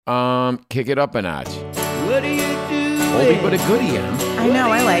Kick it up a notch. What are you doing? Oldie but a goodie, Em. I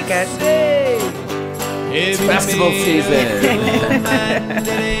know, I like it. It's festival season.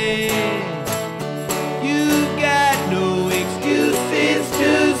 You got no excuses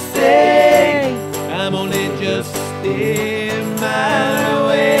to say. I'm only just in my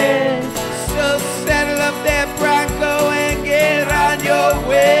way. So saddle up that Bronco and get on your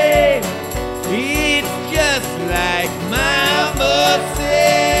way. It's just like Mama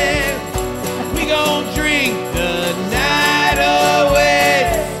said. We gon' drink the night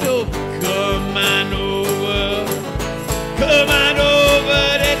away. So come on over. Come on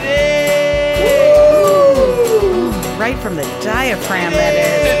over today. Ooh, right from the diaphragm, that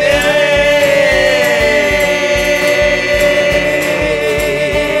is.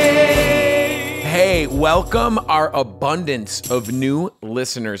 Hey, welcome our abundance of new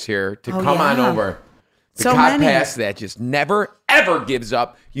listeners here to come on over. The So Cod many. Pass that just never, ever gives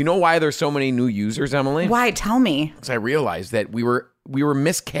up. You know why there's so many new users, Emily? Why? Tell me. Because I realized that we were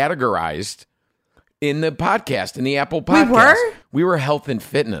miscategorized in the podcast, in the Apple podcast. We were? We were health and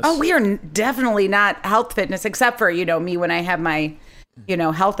fitness. Oh, we are definitely not health fitness, except for, me when I have my,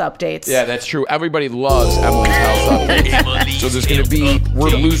 health updates. Yeah, that's true. Everybody loves Emily's health updates. So there's going to be, we're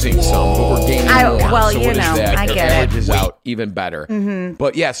losing some, but we're gaining more. well, so what is that? I If get it. averages out, even better. Mm-hmm.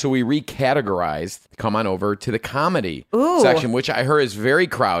 But yeah, so we recategorized, come on over to the comedy section, which I heard is very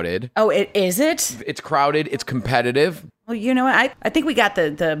crowded. Oh, is it? It's crowded. It's competitive. Well, you know what? I think we got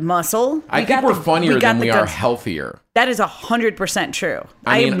the muscle. I think we're funnier than we are healthier. That is 100% true.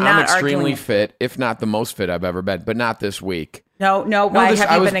 I mean, am I'm not extremely arguing. fit, if not the most fit I've ever been, but not this week. No. Why this-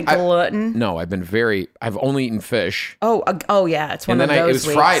 have you been a glutton? No, I've only eaten fish. Oh, yeah. It's one And then of those it was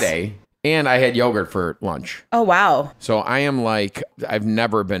weeks. Friday, and I had yogurt for lunch. Oh, wow. So I am like, I've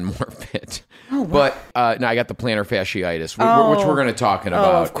never been more fit. Oh, wow. But now I got the plantar fasciitis, which we're going to talk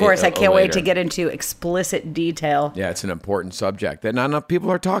about. Oh, of course. I can't wait later. to get into explicit detail. Yeah, it's an important subject that not enough people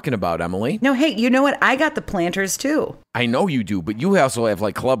are talking about, Emily. No, hey, you know what? I got the planters too. I know you do, but you also have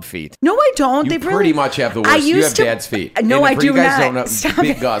like club feet. No, I don't. You They pretty really much have the I worst. You have used to- dad's feet. No, And I for do you guys not. Don't know, Stop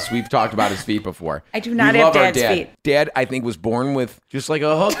Big it. Gus, we've talked about his feet before. I do not We have love our dad's dad. feet. Dad, I think, was born with just like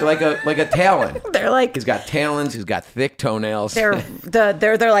a hook, like a talon. They're like He's got talons. He's got thick toenails.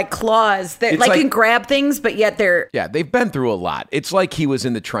 they're like claws. They It's like like- can grab things, but yet they're Yeah, they've been through a lot. It's like he was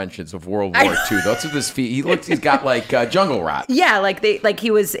in the trenches of World War II. That's what his feet. He's got like jungle rot. yeah, like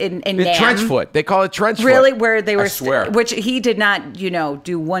he was in The Nam. trench foot. They call it trench foot. Really, where they were, I swear. which he did not,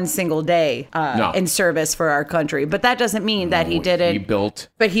 do one single day No. in service for our country. But that doesn't mean that he didn't. He built.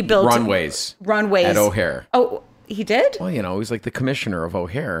 But he built runways runways at O'Hare. Oh, he did? Well, he was like the commissioner of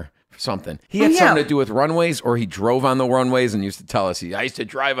O'Hare. Something. He Oh, had yeah. something to do with runways, or he drove on the runways and used to tell us. I used to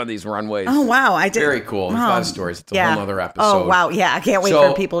drive on these runways. Oh, wow. I did. Very cool. There's a lot of stories. It's a whole other episode. Oh, wow. Yeah, I can't wait So,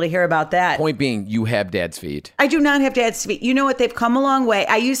 for people to hear about that. Point being, you have dad's feet. I do not have dad's feet. You know what? They've come a long way.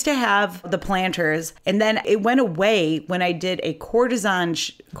 I used to have the planters, and then it went away when I did a courtesan.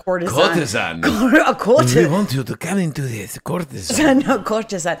 Courtesan. A courtesan. want you to come into this courtesan. No,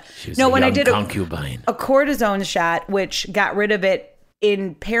 courtesan. No, when I did concubine. a cortisone shot, which got rid of it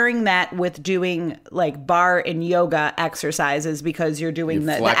in pairing that with doing like bar and yoga exercises because you're doing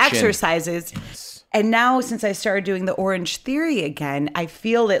the flexion. exercises. And now since I started doing the Orange Theory again, I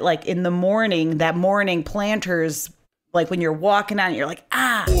feel it like in the morning, that morning planters, like when you're walking on it, you're like,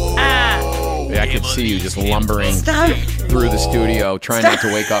 ah. Yeah, I could see you just lumbering Stop. through the studio, trying not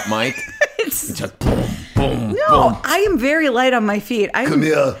to wake up Mike. It's, It's just boom, boom, no, boom. I am very light on my feet. Come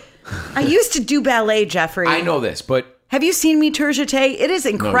here. I used to do ballet, Jeffrey. I know this, but Have you seen me tour jeté? It is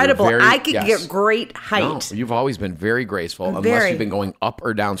incredible. very- I could yes. get great height. no, you've always been very graceful, unless Very. you've been going up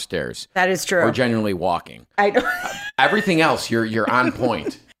or downstairs. That is true. Or genuinely walking. I don't. Everything else, you're on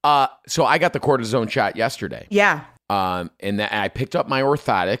point. So I got the cortisone shot yesterday. Yeah. And I picked up my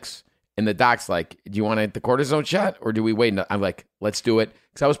orthotics, and the doc's like, "Do you want the cortisone shot, or do we wait?" And I'm like, "Let's do it,"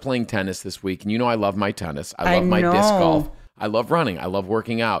 because I was playing tennis this week, and I love my tennis. I love my disc know. golf. I love running. I love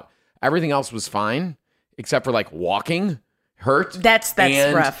working out. Everything else was fine, except for like walking hurt. That's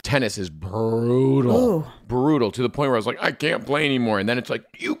and rough. Tennis is brutal, brutal to the point where I was like, I can't play anymore. And then it's like,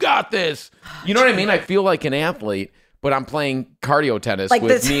 you got this. You know what I mean? I feel like an athlete, but I'm playing cardio tennis Like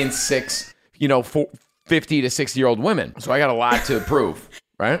with this- me and 50 to 60-year-old women. So I got a lot to prove,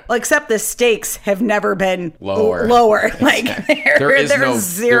 right? Well, except the stakes have never been Lower. Like there's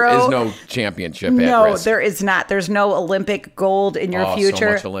zero. There is no championship at No, risk. there is not. There's no Olympic gold in your So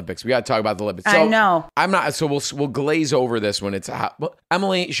future. much Olympics. We got to talk about the Olympics. I So know. I'm not. So we'll glaze over this when it's hot. Well,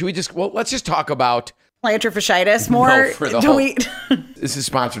 Emily, should we just? Well, let's just talk about. Plantar fasciitis more. No, for the Do whole- we- This is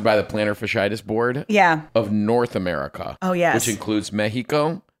sponsored by the Plantar Fasciitis Board yeah. of North America. Oh, yes. Which includes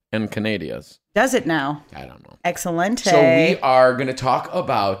Mexico, and Canadias. Does it now? I don't know. Excellent. So we are going to talk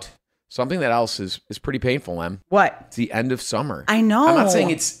about something that else is pretty painful, Em. What? It's the end of summer. I know. I'm not saying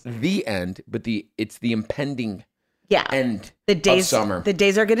it's the end, but it's the impending end of summer. The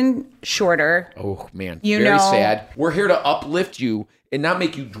days are getting shorter. Oh, man. Very sad. We're here to uplift you and not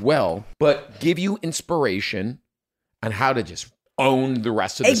make you dwell, but give you inspiration on how to just own the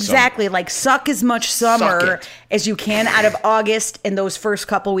rest of the summer. Exactly. Like suck as much summer as you can out of August and those first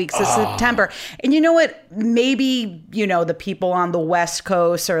couple weeks of September. And you know what? Maybe, the people on the West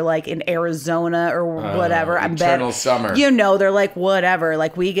Coast or like in Arizona or whatever. Eternal summer. They're like, whatever.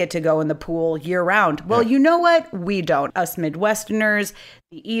 Like we get to go in the pool year round. Well, you know what? We don't. Us Midwesterners,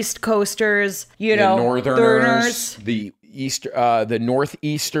 the East Coasters, the Northerners, the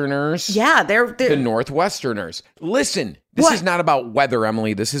Northeasterners. Yeah, they're the Northwesterners. Listen, this is not about weather,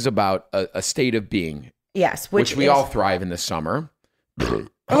 Emily. This is about a state of being. Yes, which we all thrive in the summer.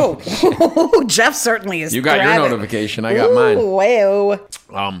 Oh, Jeff certainly is. You got your notification. I got mine. Wow.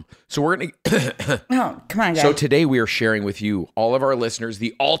 So we're gonna. Oh, come on, guys. So today we are sharing with you, all of our listeners,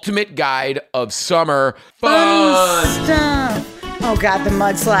 the ultimate guide of summer fun stuff. Oh God, the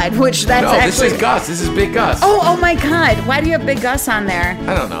mudslide. This is Gus. This is Big Gus. Oh my God. Why do you have Big Gus on there?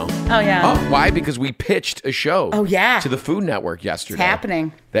 I don't know. Oh yeah. Oh, why? Because we pitched a show. Oh yeah. To the Food Network yesterday. It's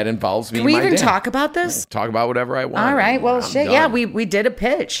happening. That involves me. Can we even talk about this? Talk about whatever I want. All right. Well, shit. Done. Yeah, we did a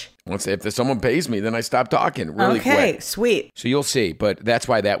pitch. If someone pays me, then I stop talking really quick. Okay, sweet. So you'll see. But that's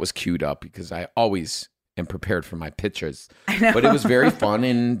why that was queued up, because I always am prepared for my pitches. I know. But it was very fun,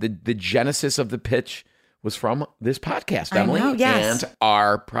 and the genesis of the pitch was from this podcast, Emily. I know, yes. And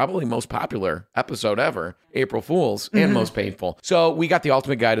our probably most popular episode ever, April Fool's, and most painful. So we got the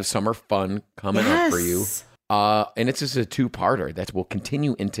ultimate guide of summer fun coming up for you. And it's just a two-parter that will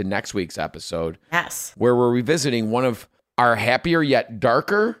continue into next week's episode. Yes. Where we're revisiting one of our happier yet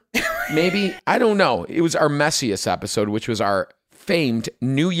darker, maybe, I don't know. It was our messiest episode, which was our famed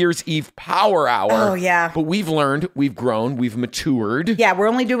New Year's Eve Power Hour. Oh, yeah. But we've learned, we've grown, we've matured. Yeah, we're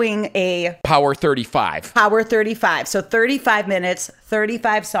only doing a Power 35. Power 35. So 35 minutes,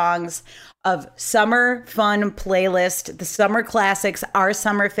 35 songs of summer fun playlist, the summer classics, our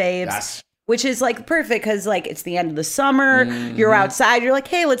summer faves. Yes. Which is like perfect because like it's the end of the summer, you're outside, you're like,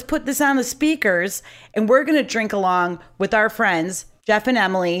 hey, let's put this on the speakers and we're going to drink along with our friends, Jeff and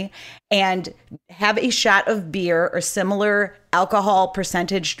Emily, and have a shot of beer or similar alcohol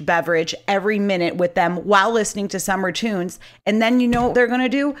percentaged beverage every minute with them while listening to summer tunes. And then you know what they're going to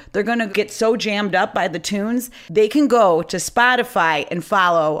do? They're going to get so jammed up by the tunes, they can go to Spotify and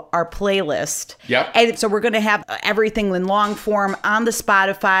follow our playlist. Yep. And so we're going to have everything in long form on the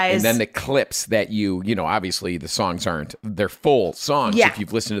Spotify's. And then the clips that obviously the songs they're full songs if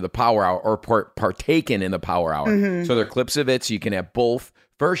you've listened to the Power Hour or partaken in the Power Hour. So they're clips of it, so you can have both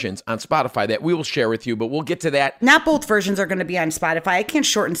versions on Spotify that we will share with you, but we'll get to that. Not both versions are going to be on Spotify. I can't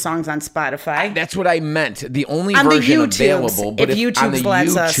shorten songs on Spotify. That's what I meant. The only on version the available, but if YouTube on the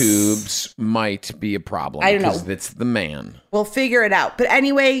lets us, YouTubes might be a problem. I don't know. Because it's the man. We'll figure it out. But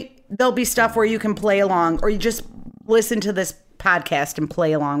anyway, there'll be stuff where you can play along or you just listen to this podcast and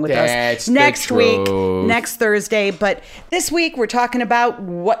play along with us next week, next Thursday. But this week we're talking about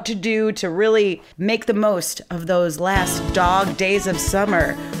what to do to really make the most of those last dog days of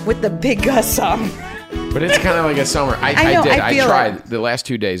summer with the Big Gus song. But it's kind of like a summer. I tried the last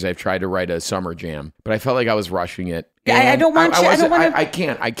 2 days. I've tried to write a summer jam, but I felt like I was rushing it. I don't want you.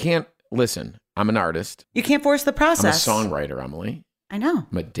 I can't listen. I'm an artist. You can't force the process. I'm a songwriter, Emily. I know.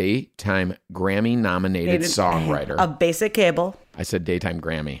 I'm a daytime Grammy-nominated songwriter. Of Basic Cable. I said daytime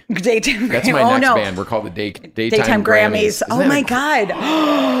Grammy. Daytime Grammy. That's my next band. We're called the Daytime Grammys. Oh my God.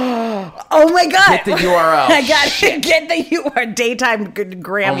 Oh my God. Get the URL. I got to get the URL. Daytime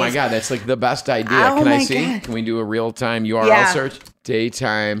Grammys. Oh my God. That's like the best idea. Can I see? God. Can we do a real-time URL search?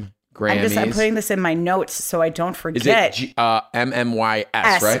 Daytime Grammys. I'm putting this in my notes so I don't forget. Is it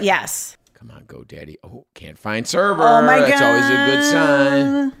MMYS, right? Yes. Come on, go, Daddy. Oh, can't find server. Oh, my God. That's always a good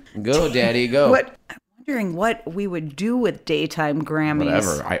sign. Go, Daddy, go. I'm wondering what we would do with Daytime Grammys.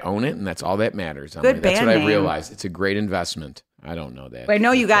 Whatever. I own it, and that's all that matters. Good That's band what I name. realized. It's a great investment. I don't know that. I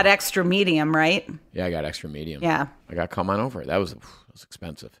know you got Extra Medium, right? Yeah, I got Extra Medium. Yeah. I got Come On Over. That was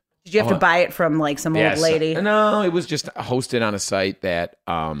expensive. Did you have to buy it from like some old lady? No, it was just hosted on a site that...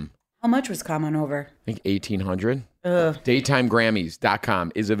 How much was Come On Over? I think $1,800.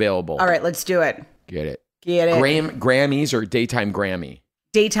 DaytimeGrammys.com is available. All right, let's do it. Get it. Grammys or Daytime Grammy?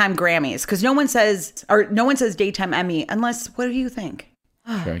 Daytime Grammys. Because no one says Daytime Emmy unless, what do you think?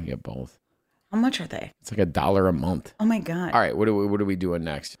 Sure, I can get both. How much are they? It's like $1 a month. Oh my God. All right, what are we doing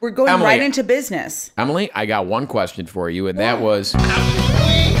next? We're going right into business. Emily, I got one question for you, and that was...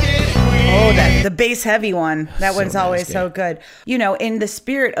 that. The bass heavy one. That one's always nasty. so good. You know, in the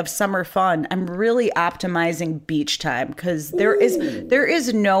spirit of summer fun, I'm really optimizing beach time because there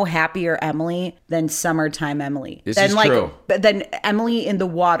is no happier Emily than summertime Emily. This is true. Than Emily in the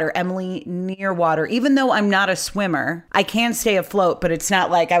water, Emily near water. Even though I'm not a swimmer, I can stay afloat, but it's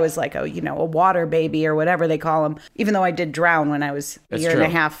not like I was like a water baby or whatever they call them. Even though I did drown when I was a year and a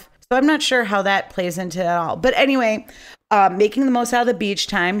half. So I'm not sure how that plays into it at all. But anyway, making the most out of the beach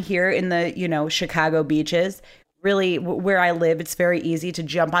time here in the, Chicago beaches. Really, where I live, it's very easy to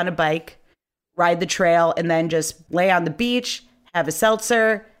jump on a bike, ride the trail, and then just lay on the beach, have a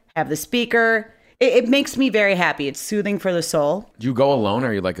seltzer, have the speaker. It makes me very happy. It's soothing for the soul. Do you go alone, or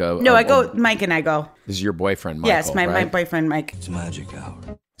are you like a... No, I go, Mike and I go. This is your boyfriend, Michael, Yes, my right? boyfriend, Mike. It's magic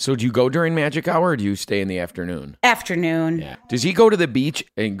hour. So do you go during magic hour, or do you stay in the afternoon? Afternoon. Yeah. Does he go to the beach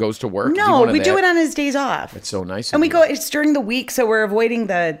and goes to work? Is he No, one of we do that? it on his days off. It's so nice. And of we you. go, it's during the week, so we're avoiding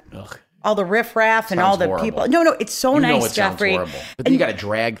all the riffraff and all Sounds the horrible. people. No, it's so You know nice, it sounds Jeffrey. horrible. But then you got to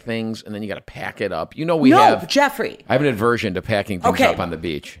drag things, and then you got to pack it up. We have... Jeffrey. I have an aversion to packing things Okay. up on the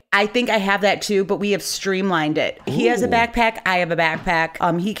beach. I think I have that too, but we have streamlined it. He has a backpack. I have a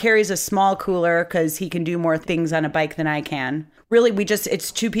backpack. He carries a small cooler because he can do more things on a bike than I can. Really,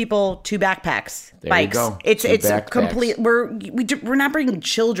 it's two people, two backpacks, There bikes. you go. It's Two backpacks. complete. We're not bringing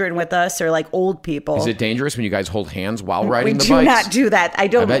children with us or like old people. Is it dangerous when you guys hold hands while riding we the do bikes? not do that. I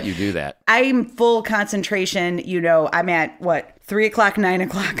don't. I bet you do that. I'm full concentration. I'm at 3:00,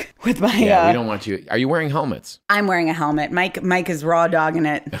 9:00 with my. Yeah, we don't want you. Are you wearing helmets? I'm wearing a helmet. Mike is raw dogging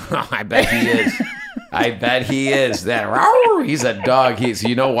it. I bet he is. I bet he is. He's a dog.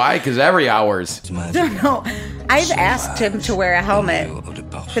 You know why? Because every hour's. No, I've asked him to wear a helmet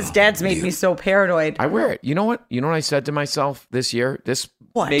because Dad's made me so paranoid. I wear it. You know what? You know what I said to myself this year?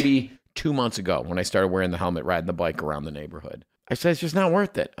 What? Maybe 2 months ago when I started wearing the helmet, riding the bike around the neighborhood. I said it's just not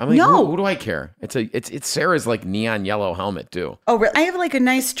worth it. I'm like, No. who do I care? It's Sarah's like neon yellow helmet too. Oh, really? I have like a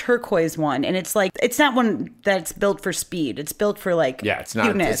nice turquoise one, and it's not one that's built for speed. It's built for like Yeah, it's not.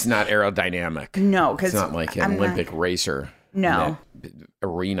 cuteness. It's not aerodynamic. No, because It's not like an Olympic racer. No. in that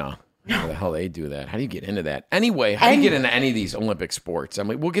arena. How the hell they do that? How do you get into that? Anyway, how do you get into any of these Olympic sports? I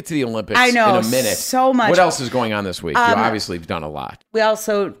mean, we'll get to the Olympics I know, in a minute. so much. What else is going on this week? You obviously have done a lot. We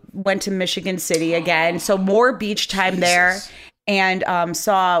also went to Michigan City again, so more beach time there. And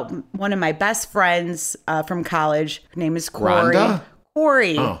saw one of my best friends from college. Her name is Corey. Rhonda?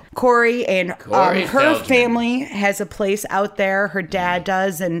 Corey. Oh. Corey and Corey her Feldman. family has a place out there. Her dad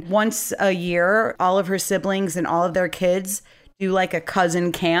does. And once a year, all of her siblings and all of their kids do like a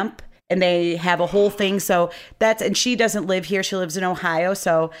cousin camp. And they have a whole thing. So and she doesn't live here. She lives in Ohio.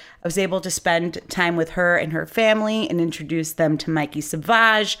 So I was able to spend time with her and her family and introduce them to Mikey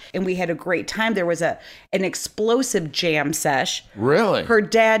Savage. And we had a great time. There was an explosive jam sesh. Really? Her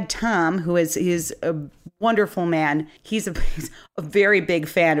dad, Tom, he's a wonderful man. He's a very big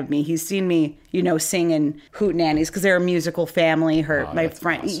fan of me. He's seen me, sing in Hootenannies because they're a musical family. My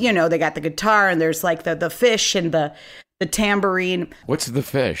friend, awesome. They got the guitar and there's like the fish and the tambourine. What's the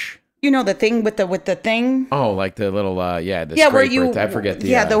fish? The thing with the thing. Oh, like the little, the Yeah, scraper. where you- I forget the...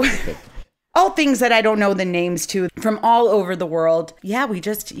 yeah, all things that I don't know the names to from all over the world. Yeah, we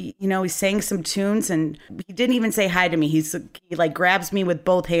just, he sang some tunes and he didn't even say hi to me. He like grabs me with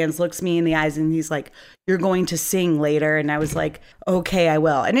both hands, looks me in the eyes and he's like, "You're going to sing later." And I was like, "Okay, I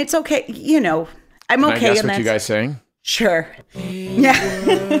will." And it's okay. I'm Can I okay. guess And what you guys saying? Sure. Yeah.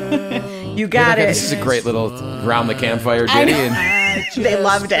 You got it. This is a great little round the campfire ditty. And They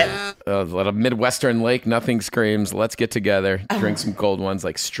loved it. a little Midwestern lake, nothing screams. Let's get together, drink some cold ones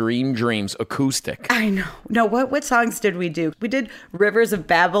like Stream Dreams acoustic. I know. No, what songs did we do? We did Rivers of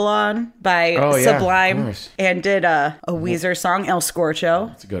Babylon by Oh, yeah, of Sublime course. and did a Weezer song, El Scorcho,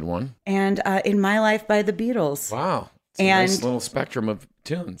 That's a good one. and In My Life by the Beatles. Wow. It's a And- nice little spectrum of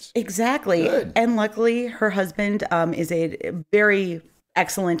tunes. Exactly. Good. And luckily, her husband is a very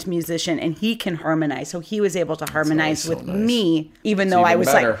excellent musician and he can harmonize. So he was able to harmonize always so with nice. me, even though even I was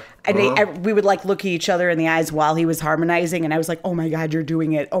better. like, we would like look at each other in the eyes while he was harmonizing. And I was like, "Oh my God, you're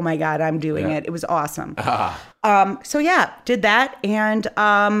doing it. Oh my God, I'm doing it." It was awesome. So yeah, did that. And,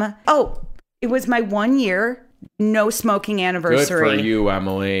 it was my 1 year no smoking Good anniversary. for you,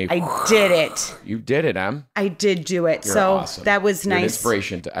 Emily. I did it. You did it, Em. I did do it. You're so awesome. that was You're an nice.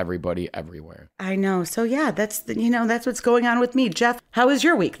 inspiration to everybody everywhere. I know. So yeah, that's what's going on with me. Jeff, how was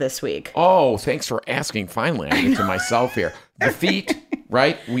your week this week? Oh, thanks for asking. Finally, I get to myself here. The feet,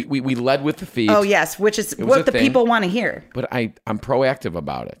 right? We led with the feet. Oh yes, which is was what a the thing. people want to hear. But I'm proactive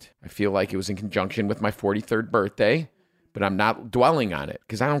about it. I feel like it was in conjunction with my 43rd birthday, but I'm not dwelling on it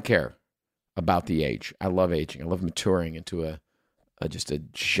because I don't care about the age. I love aging. I love maturing into a just a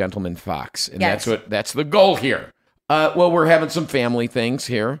gentleman fox, and Yes. that's the goal here. Well, we're having some family things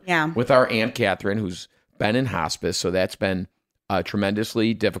here. Yeah. With our Aunt Catherine, who's been in hospice, so that's been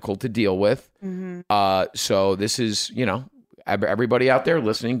tremendously difficult to deal with. So this is, everybody out there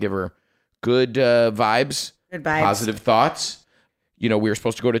listening, give her good vibes, Good vibes. positive thoughts. We were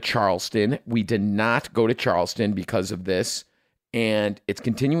supposed to go to Charleston. We did not go to Charleston because of this. And it's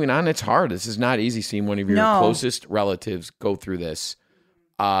continuing on. It's hard. This is not easy seeing one of your No. closest relatives go through this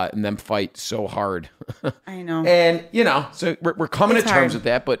and them fight so hard. I know. And, so we're coming It's to terms hard. with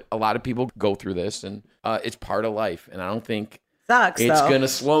that, but a lot of people go through this, and it's part of life. And I don't think Sucks, it's though. going to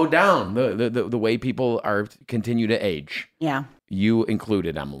slow down the way people are continue to age. Yeah. You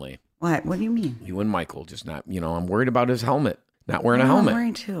included, Emily. What? What do you mean? You and Michael, just not, I'm worried about his helmet. Not wearing a No, I'm helmet.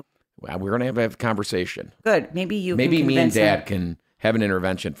 worried too. Well, we're going to have a conversation. Good. Maybe you Maybe can me and convince him. Dad can have an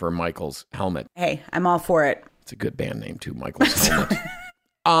intervention for Michael's helmet. Hey, I'm all for it. It's a good band name too, Michael's helmet.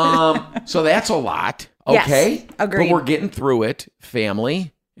 So that's a lot. Yes, Okay. agreed. But we're getting through it.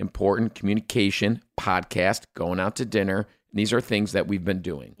 Family, important, communication, podcast, going out to dinner. These are things that we've been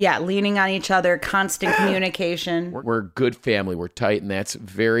doing. Yeah, leaning on each other, constant communication. We're a good family. We're tight, and that's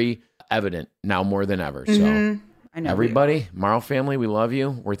very evident now more than ever. So I know. everybody, Marl family, we love you.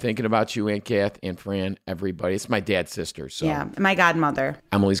 We're thinking about you, Aunt Kath, Aunt Fran, everybody. It's my dad's sister, so Yeah, my godmother.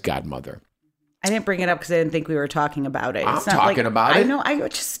 Emily's godmother. I didn't bring it up because I didn't think we were talking about it. I'm It's not talking about it. I know. I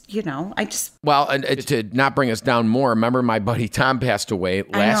just. Well, and to not bring us down more, remember my buddy Tom passed away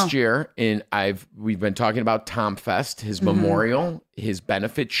last year, and we've been talking about Tom Fest, his memorial, his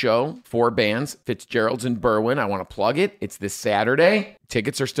benefit show, 4 bands, Fitzgerald's in Berwyn. I want to plug it. It's this Saturday.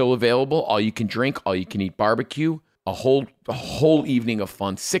 Tickets are still available. All you can drink, all you can eat barbecue, a whole evening of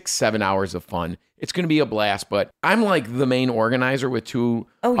fun, 6-7 hours of fun. It's going to be a blast, but I'm like the main organizer with 2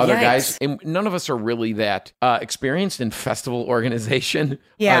 other yikes. guys, and none of us are really that experienced in festival organization,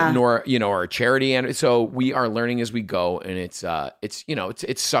 Yeah. nor our charity, and so we are learning as we go, and it's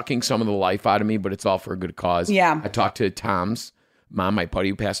sucking some of the life out of me, but it's all for a good cause. Yeah. I talked to Tom's mom, my buddy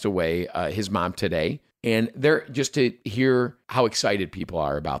who passed away, his mom today, and they're just to hear how excited people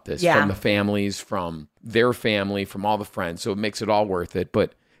are about this Yeah. from the families, from their family, from all the friends, so it makes it all worth it.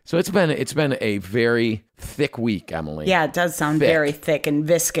 But so it's been a very thick week, Emily. Yeah, it does sound Thick. very thick and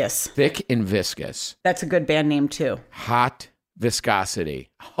viscous. Thick and viscous. That's a good band name too. Hot viscosity.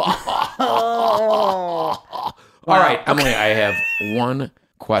 Oh. All right, Emily, I have one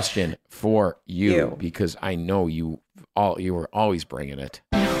question for you, You. because I know you were always bringing it.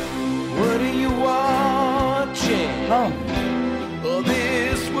 What are you watching Oh.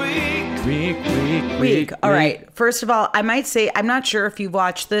 this week? Week. All right. First of all, I might say, I'm not sure if you've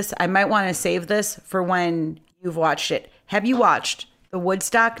watched this. I might want to save this for when you've watched it. Have you watched the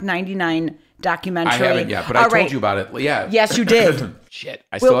Woodstock 99 documentary? I haven't yet, but I All told right. you about it. Yeah. Yes, you did. Shit,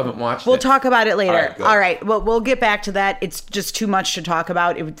 I still haven't watched We'll it. talk about it later. All right, good. All right. Well, we'll get back to that. It's just too much to talk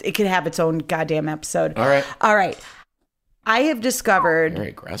about. It could have its own goddamn episode. All right. All right. I have discovered. Very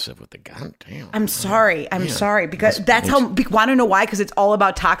aggressive with the goddamn. I'm sorry. I'm sorry because that's how. Want to know why? Because it's all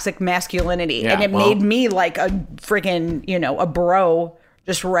about toxic masculinity, Yeah, and it well- made me like a freaking a bro,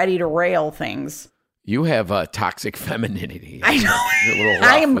 just ready to rail things. You have toxic femininity. I know. You're a little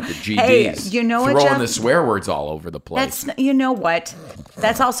rough I am- with the GDs. hey, you know what, Throwing Jeff? the swear words all over the place. That's what.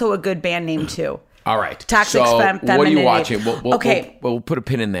 That's also a good band name too. All right. Toxic so femininity. what are you watching? Okay. We'll put a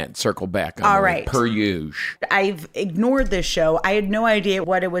pin in that and circle back. All right. Per usual. I've ignored this show. I had no idea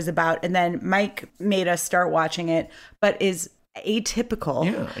what it was about, and then Mike made us start watching it. But is atypical.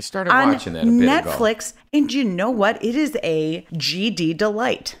 Yeah, I started on watching that a bit ago. Netflix, and you know what? It is a GD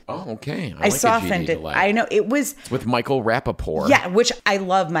delight. Oh, okay. I like softened a GD it. delight. I know it was. With Michael Rappaport. Yeah, which I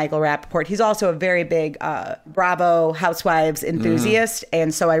love Michael Rappaport. He's also a very big Bravo Housewives enthusiast.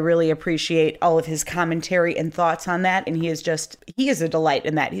 And so I really appreciate all of his commentary and thoughts on that. And he is a delight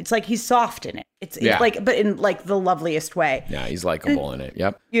in that. It's like he's soft in it. It's like, but in like the loveliest way. Yeah, he's likable in it.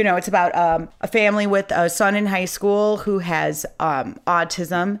 Yep. You know, it's about a family with a son in high school who has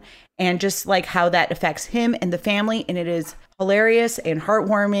autism and just like how that affects him and the family. And it is hilarious and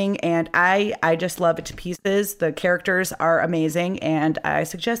heartwarming. And I just love it to pieces. The characters are amazing. And I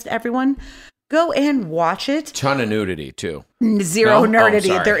suggest everyone go and watch it. Ton of nudity, too. Zero No? Oh, nerdity.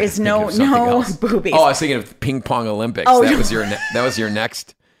 sorry. There is I'm no thinking of something else. boobies. Oh, I was thinking of Ping Pong Olympics. Oh, that no. was your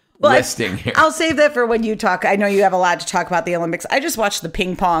next Well, listing here. I'll save that for when you talk. I know you have a lot to talk about the Olympics. I just watched the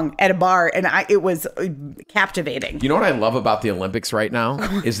ping pong at a bar, and it was captivating. You know what I love about the Olympics right now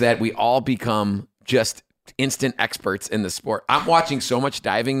is that we all become just instant experts in the sport. I'm watching so much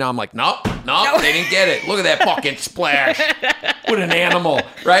diving now. I'm like, nope, they didn't get it. Look at that fucking splash. What an animal,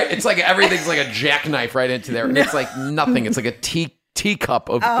 right? It's like everything's like a jackknife right into there. And it's like nothing. It's like a teacup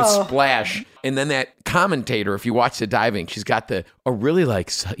of splash. And then that commentator, if you watch the diving, she's got a really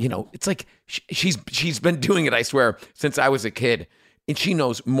like, it's like she's been doing it, I swear, since I was a kid. And she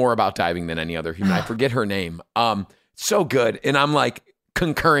knows more about diving than any other human. I forget her name. So good. And I'm like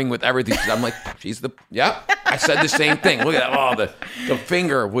concurring with everything. I'm like, I said the same thing. Look at that. Oh, the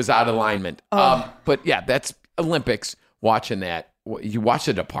finger was out of alignment. But yeah, that's Olympics watching that. You watched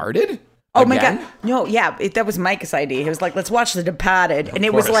The Departed? Oh my God. No, yeah. That was Mike's idea. He was like, let's watch The Departed. And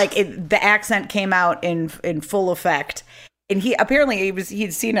it was like, the accent came out in full effect. And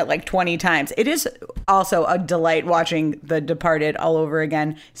he'd seen it like 20 times. It is also a delight watching The Departed all over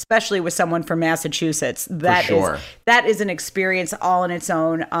again, especially with someone from Massachusetts. That is an experience all on its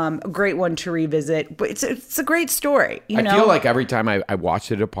own. A great one to revisit. But it's a great story. I feel like every time I watch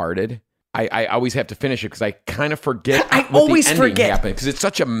The Departed, I always have to finish it because I kind of forget. I always forget because it's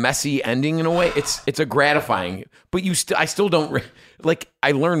such a messy ending in a way. It's a gratifying, but I still don't like.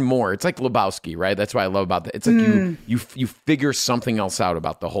 I learn more. It's like Lebowski, right? That's what I love about that. It's like you figure something else out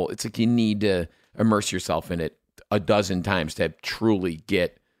about the whole. It's like you need to immerse yourself in it a dozen times to truly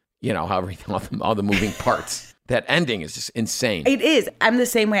get all the moving parts. That ending is just insane. It is. I'm the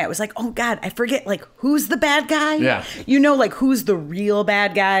same way. I was like, oh God, I forget like who's the bad guy? Yeah. Like who's the real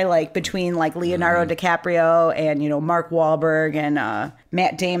bad guy, like between like Leonardo DiCaprio and, Mark Wahlberg and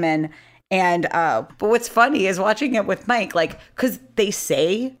Matt Damon. And but what's funny is watching it with Mike, like, because they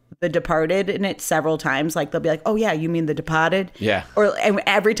say The Departed in it several times. Like they'll be like, oh yeah, you mean The Departed? Yeah. And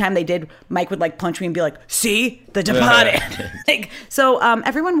every time they did, Mike would like punch me and be like, see, The Departed. So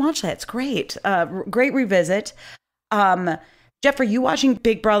everyone watch that. It's great. Great revisit. Jeff, are you watching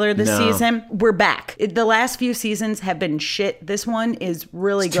Big Brother this season? We're back. The last few seasons have been shit. This one is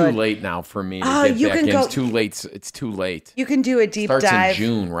really good. It's too late now for me to get back in. It's too late. It's too late. You can do a deep dive. Starts in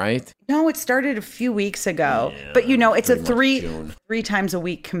June, right? No, it started a few weeks ago. Yeah, but it's a three times a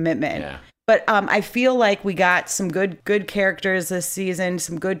week commitment. Yeah. But I feel like we got some good characters this season,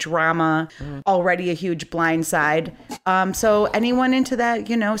 some good drama, already a huge blind side. So anyone into that,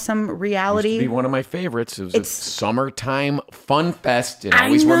 some reality? Used to be one of my favorites. It was a summertime fun fest. It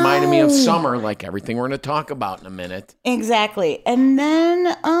always reminded me of summer, like everything we're going to talk about in a minute. Exactly. And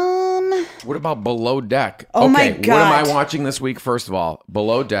then, what about Below Deck? Oh my God. What am I watching this week? First of all,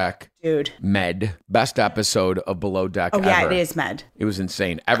 Below Deck. Dude. Med. Best episode of Below Deck ever. Oh, yeah, it is Med. It was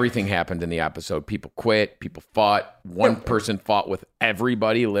insane. Everything happened in the episode. People quit. People fought. One person fought with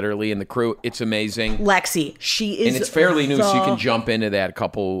everybody, literally, in the crew. It's amazing. Lexi. She is. And it's fairly new, so you can jump into that a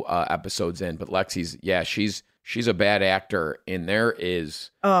couple episodes in. But Lexi's, she's a bad actor. And there is,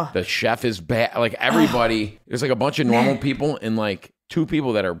 the chef is bad. Like, everybody, there's like a bunch of normal people and like two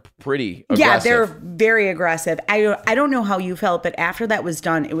people that are pretty aggressive. Yeah, they're very aggressive. I don't know how you felt, but after that was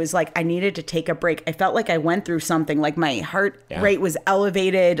done, it was like I needed to take a break. I felt like I went through something. Like my heart rate was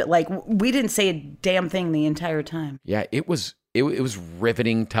elevated. Like we didn't say a damn thing the entire time. Yeah, it was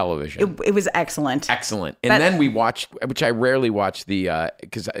riveting television. It was excellent. Excellent. And then we watched, which I rarely watch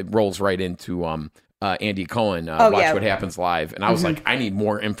because it rolls right into Andy Cohen, Watch What Happens Live. And I was like, I need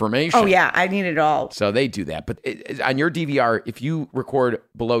more information. Oh, yeah, I need it all. So they do that. But on your DVR, if you record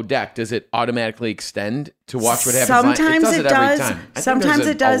Below Deck, does it automatically extend to Watch What Happens Live? Sometimes it does. Every time. Sometimes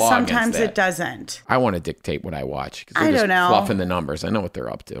it does. Sometimes it doesn't. I want to dictate what I watch. I don't know. Fluffing the numbers. I know what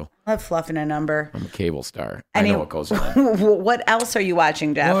they're up to. I love fluffing a number. I'm a cable star. I know what goes on. What else are you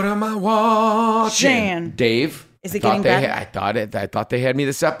watching, Jeff? What am I watching? Dave. Is it getting better? I thought they had me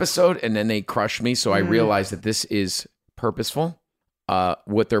this episode, and then they crushed me. So I realized that this is purposeful.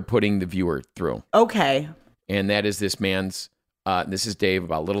 What they're putting the viewer through. Okay. And that is this man's. This is Dave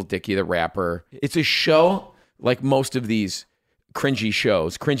about Little Dicky the rapper. It's a show like most of these cringy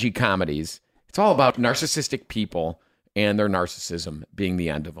shows, cringy comedies. It's all about narcissistic people and their narcissism being the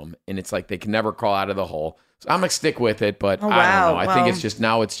end of them, and it's like they can never crawl out of the hole. So I'm gonna stick with it, but I don't know. I think it's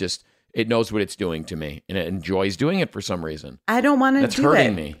just. It knows what it's doing to me, and it enjoys doing it for some reason. I don't want to do it. That's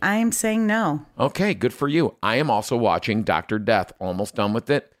hurting me. I'm saying no. Okay, good for you. I am also watching Dr. Death. Almost done with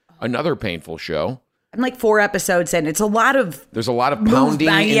it. Another painful show. I'm like 4 episodes in. It's a lot of... There's a lot of pounding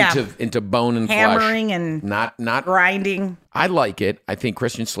into bone and hammering flesh. And not grinding. I like it. I think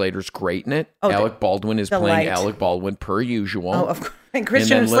Christian Slater's great in it. Alec Baldwin is playing Alec Baldwin per usual. Oh, of course. And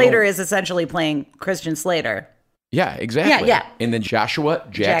Christian Slater is essentially playing Christian Slater. Yeah, exactly. Yeah. And then Joshua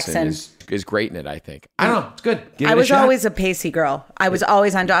Jackson is is great in it, I think. I don't know. It's good. Give it I a was shot. always a Pacey girl. I was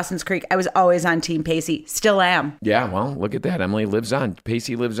always on Dawson's Creek. I was always on Team Pacey. Still am. Yeah, well, look at that. Emily lives on.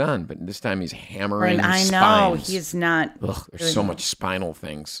 Pacey lives on, but this time he's hammering And I know spines. he's not. Ugh, there's so much spinal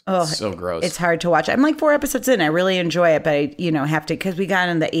things. Oh, So gross. It's hard to watch. I'm like 4 episodes in. I really enjoy it, but I, have to, because we got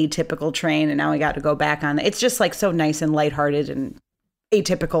on the atypical train and now we got to go back on it. It's just like so nice and lighthearted and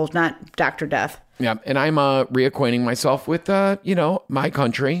atypical, not Dr. Death. Yeah, and I'm reacquainting myself with, my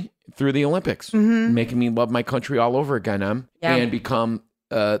country through the Olympics, making me love my country all over again, and become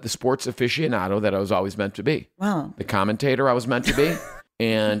the sports aficionado that I was always meant to be. Wow. The commentator I was meant to be.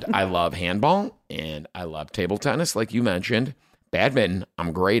 And I love handball, and I love table tennis, like you mentioned. Badminton,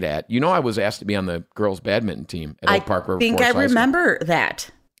 I'm great at. I was asked to be on the girls' badminton team at Oak Park River I think Forest I High School. remember that.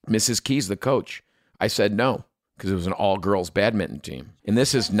 Mrs. Keys, the coach. I said no, because it was an all-girls badminton team. And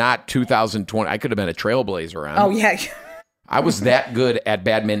this is not 2020. I could have been a trailblazer on. Oh, yeah. I was that good at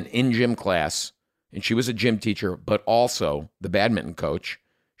badminton in gym class, and she was a gym teacher, but also the badminton coach.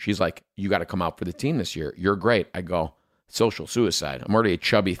 She's like, you got to come out for the team this year. You're great. I go, social suicide. I'm already a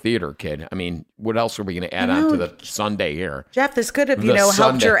chubby theater kid. I mean, what else are we going to add on to the Sunday here? Jeff, this could have, The helped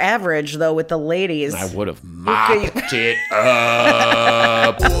Sunday. your average, though, with the ladies. I would have mopped it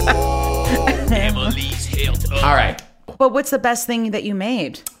up. Emily's health. All right. But what's the best thing that you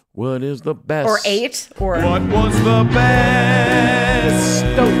made? What is the best? Or ate? Or What was the best?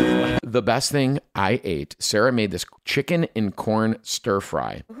 The best thing I ate, Sarah made this chicken and corn stir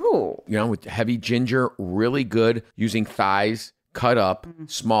fry. Ooh. With heavy ginger, really good, using thighs cut up,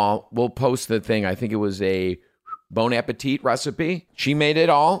 small. We'll post the thing. I think it was a Bon Appetit recipe. She made it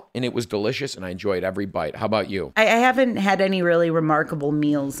all, and it was delicious, and I enjoyed every bite. How about you? I haven't had any really remarkable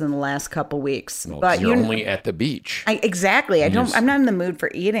meals in the last couple weeks. Well, but you're only at the beach. Exactly. I'm not in the mood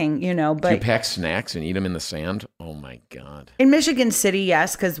for eating, Do you but pack snacks and eat them in the sand? Oh, my God. in Michigan City,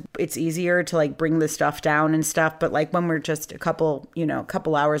 yes, because it's easier to like bring the stuff down and stuff. But like when we're just a couple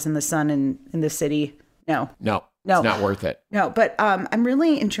hours in the sun in the city, no. No, No. it's not worth it. No, but I'm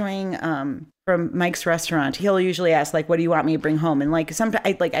really enjoying from Mike's restaurant. He'll usually ask like, "What do you want me to bring home?" And like sometimes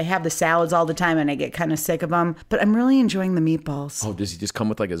I have the salads all the time, and I get kind of sick of them. But I'm really enjoying the meatballs. Oh, does he just come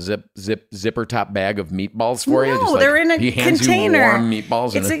with like a zipper top bag of meatballs for you? No, Just like, they're in a he hands container. you warm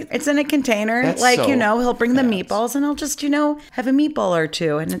meatballs. It's in a container. That's like so he'll bring the fast. meatballs, and I'll just have a meatball or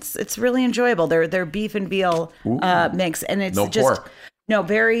two, and it's really enjoyable. They're beef and veal mix, and it's No just pork. no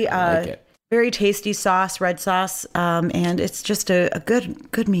very like it. very tasty sauce, red sauce, and it's just a good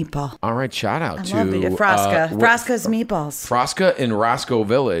meatball. All right, shout out I to love it. Frosca. Frosca's meatballs. Frosca in Roscoe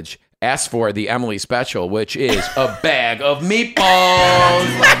Village asked for the Emily special, which is a bag of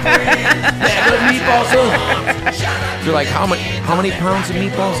meatballs. Bag of meatballs. They're like, how many pounds of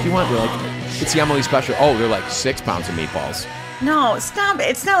meatballs do you want? They're like, it's the Emily special. Oh, they're like 6 pounds of meatballs. No, stop it.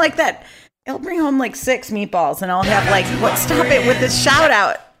 It's not like that. I'll bring home like 6 meatballs, and I'll have like stop it with this shout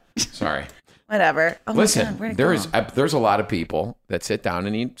out. Sorry. Whatever. Oh my Listen, God, where'd it go? there's a lot of people that sit down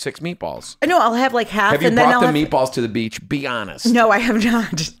and eat 6 meatballs. No, I'll have like half, Have you and then brought I'll the have. meatballs to the beach? Be honest. No, I have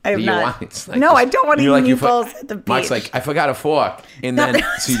not. I have Do you not. want- it's like no, this- I don't want to eat you're like, you meatballs at the beach. Mike's like, I forgot a fork. And No, then, no.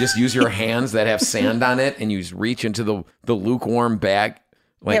 so you just use your hands that have sand on it and you just reach into the lukewarm bag.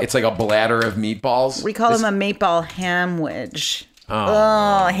 Like, Yeah. it's like a bladder of meatballs. we call This- them a meatball hamwich.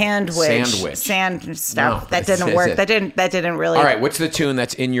 Oh, Handwich. Sandwich. Sand stuff. No, that that's- didn't work. that's it. That didn't really. All right, what's the tune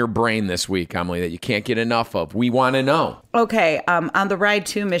that's in your brain this week, Emily, that you can't get enough of? We want to know. Okay, on the ride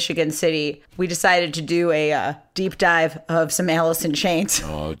to Michigan City, we decided to do a deep dive of some Alice in Chains.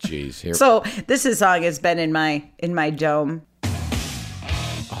 Oh, geez. Here. So this song has been in my dome.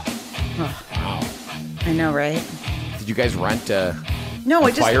 Wow. I know, right? Did you guys rent No, a I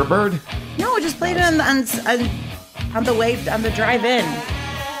just Firebird? no, I just played it on the way on the drive-in.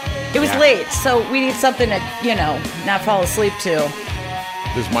 It was Yeah. late, so we need something to not fall asleep to.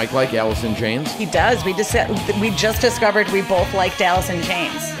 Does Mike like Alice in Chains? He does. We just discovered we both liked Alice in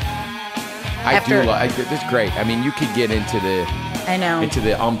Chains. I After- do. It's great. I mean, you could get into the I know.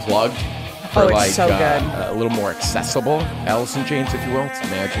 unplugged for Oh, it's like so good. a little more accessible Alice in Chains, if you will. It's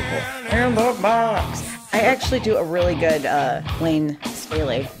magical. In the box. I actually do a really good Lane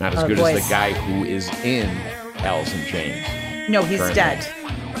Staley. Not as good voice. as the guy who is in Alice in Chains. No, he's currently. dead.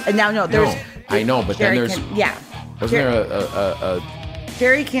 And now, no, there's. No, I know, but then Jerry there's- yeah. Wasn't there a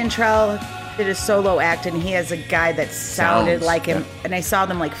Jerry Cantrell did a solo act, and he has a guy that sounded Sounds, like him. yeah. And I saw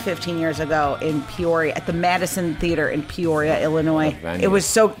them like 15 years ago in Peoria at the Madison Theater in Peoria, Illinois. venue. It was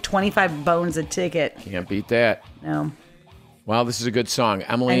so 25 bones a ticket. can't beat that? No. Well, this is a good song.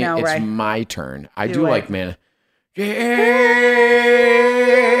 Emily, I know, it's right? my turn. I Do do it. like, man.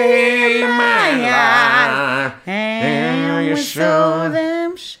 And we show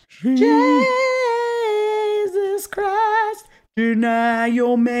them Jerry Deny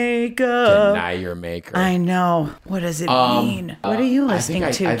your maker. Deny your maker. I know. What does it mean? What are you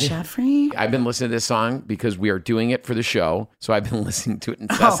listening to, Jeffrey? I've been listening to this song because we are doing it for the show. So I've been listening to it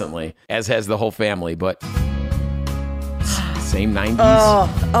incessantly, as has the whole family. But same 90s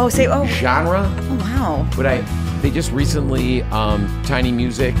genre. Oh, wow. But they just recently, Tiny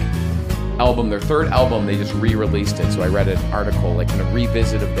Music album, their third album, they just re-released it. So I read an article, like in a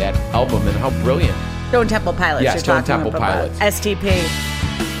revisit of that album and how brilliant. Stone Temple Pilots. Yeah, Stone Temple Pilots. STP.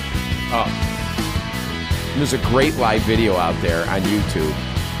 There's a great live video out there on YouTube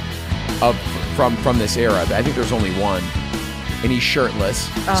from this era. I think there's only one. And he's shirtless.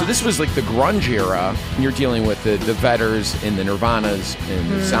 So this was like the grunge era. And you're dealing with the Vedders and the Nirvanas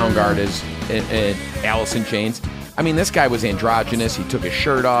and the Soundgarden and Alice in Chains. I mean, this guy was androgynous. He took his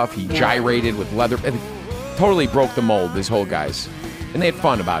shirt off. He gyrated with leather. Totally broke the mold, these whole guys. And they had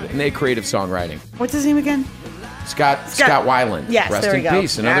fun about it. And they had creative songwriting. What's his name again? Scott Weiland. Yes, Rest there we in go.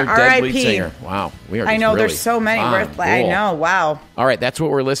 peace. Another dead lead R.I.P. singer. Wow. We are I know, really there's so many. I know, wow. All right, that's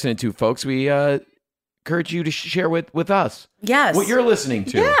what we're listening to, folks. We encourage you to share with us. Yes. What you're listening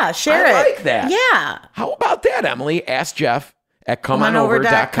to. Yeah, share it. I like that. Yeah. How about that, Emily? Ask Jeff at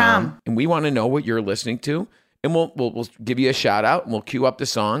comeonover.com. And we want to know what you're listening to. And we'll give you a shout out and we'll cue up the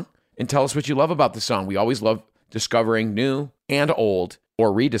song and tell us what you love about the song. We always love discovering new and old,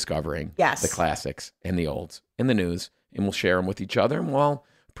 or rediscovering the classics and the olds and the news. And we'll share them with each other, and we'll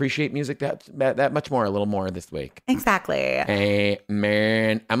appreciate music that much more, a little more this week. Exactly.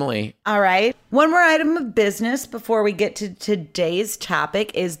 Amen. Emily. All right. One more item of business before we get to today's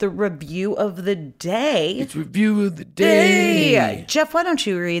topic is the review of the day. It's review of the day. Jeff, why don't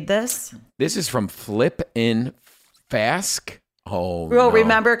you read this? This is from Flippin' Fask. Oh, no.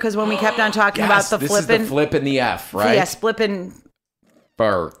 Remember? Because when we kept on talking about the This is the flip and the F, right? Yes, Flippin'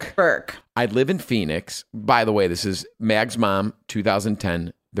 Burke. I live in Phoenix. By the way, this is Mag's Mom,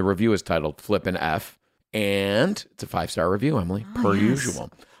 2010. The review is titled Flippin' F. And it's a 5-star review, Emily, per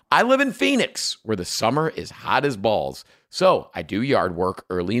usual. I live in Phoenix, where the summer is hot as balls. So I do yard work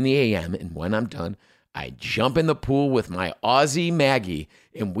early in the a.m., and when I'm done, I jump in the pool with my Aussie Maggie,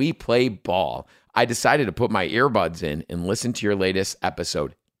 and we play ball. I decided to put my earbuds in and listen to your latest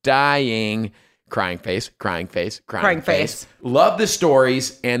episode. Dying. Crying face. Love the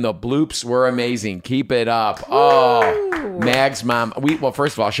stories, and the bloops were amazing. Keep it up. Oh, Mag's mom. Well,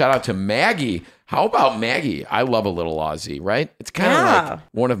 first of all, shout out to Maggie. How about Maggie? I love a little Aussie, right? It's kind of like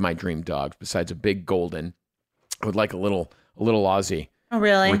one of my dream dogs, besides a big golden. I would like a little Aussie. Oh,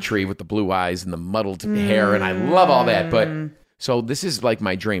 really? Retrieve with the blue eyes and the muddled hair, and I love all that. But so this is like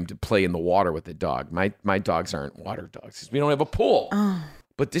my dream, to play in the water with the dog. My dogs aren't water dogs. We don't have a pool. Oh.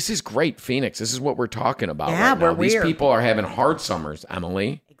 But this is great, Phoenix. This is what we're talking about right now. These people are having hard summers,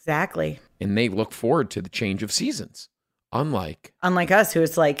 Emily. Exactly. And they look forward to the change of seasons. Unlike us, who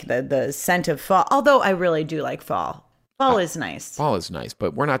is like the scent of fall. Although I really do like fall. Fall is nice. Fall is nice,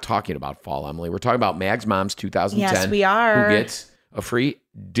 but we're not talking about fall, Emily. We're talking about Mag's Mom's 2010. Yes, we are. Who gets a free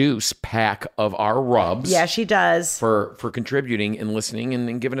deuce pack of our rubs. Yeah, she does. For contributing and listening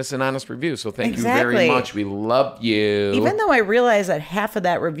and giving us an honest review. So thank you very much. We love you. Even though I realize that half of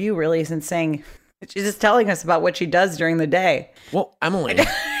that review really isn't saying, she's just telling us about what she does during the day. Well, Emily,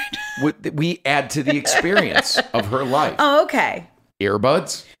 we add to the experience of her life. Oh, okay.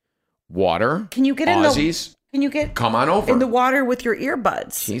 Earbuds, water. Can you get Aussies, Can you get come on over in the water with your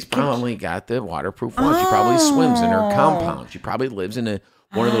earbuds? She's probably got the waterproof one. She probably swims in her compound. She probably lives in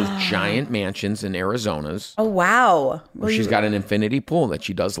one of those giant mansions in Arizona's. Oh, wow. Where she's got an infinity pool that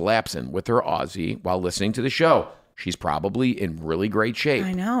she does laps in with her Aussie while listening to the show. She's probably in really great shape.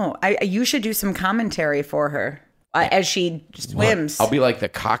 I know. You should do some commentary for her as she swims. I'll be like the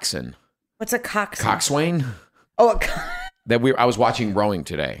coxswain. What's a coxswain? Coxswain? Oh, I was watching rowing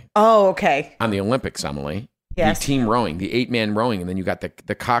today. Oh, okay. On the Olympics, Emily. Yes. The team rowing, the 8-man rowing, and then you got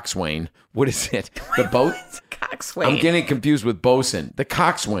the coxswain. What is it? The boat? It's a coxswain. I'm getting confused with bosun. The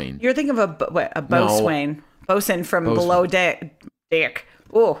coxswain. You're thinking of a boatswain. No. Bosun from below deck.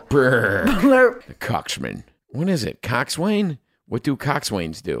 Oh. The coxswain. What is it? Coxswain? What do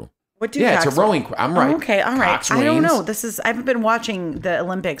coxswains do? What do it's a rowing. I'm right. Oh, okay, all right. Coxswains. I don't know. I haven't been watching the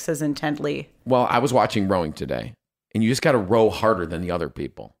Olympics as intently. Well, I was watching rowing today, and you just got to row harder than the other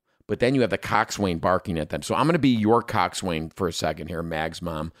people. But then you have the coxswain barking at them. So I'm going to be your coxswain for a second here, Mag's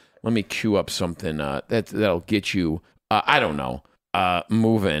mom. Let me cue up something that'll get you, I don't know,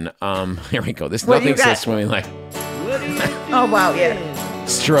 moving. Here we go. This nothing says swimming like. Oh, wow, yeah.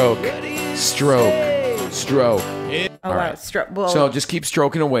 Stroke. Oh, wow. Well, so just keep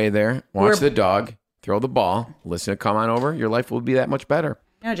stroking away there. Watch the dog. Throw the ball. Listen to Come On Over. Your life will be that much better.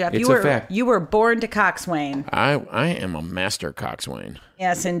 No, Jeff, It's a fact. you were born to coxswain. I am a master coxswain.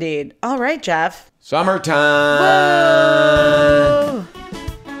 Yes, indeed. All right, Jeff. Summertime.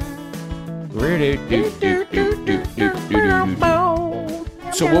 Whoa.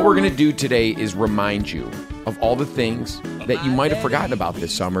 So what we're going to do today is remind you of all the things that you might have forgotten about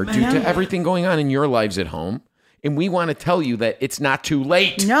this summer due to everything going on in your lives at home. And we want to tell you that it's not too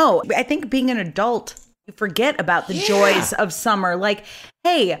late. No, I think being an adult, you forget about the joys of summer. Like,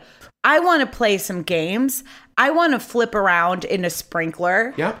 hey, I want to play some games. I want to flip around in a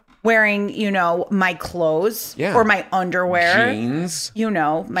sprinkler. Yep. Wearing, my clothes or my underwear. Jeans.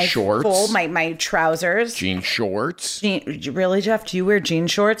 My shorts. my trousers. Jean shorts. Really, Jeff? Do you wear jean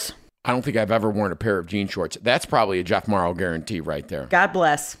shorts? I don't think I've ever worn a pair of jean shorts. That's probably a Jeff Morrow guarantee right there. God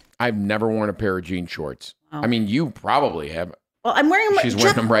bless. I've never worn a pair of jean shorts. I mean, you probably have. Well, I'm wearing She's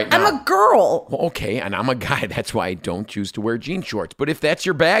wearing them right now. I'm a girl. Well, okay, and I'm a guy. That's why I don't choose to wear jean shorts. But if that's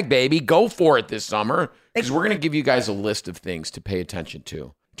your bag, baby, go for it this summer. Because we're going to give you guys a list of things to pay attention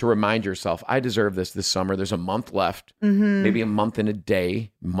to remind yourself, I deserve this summer. There's a month left, maybe a month and a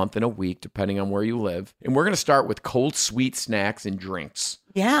day, month and a week, depending on where you live. And we're going to start with cold, sweet snacks and drinks.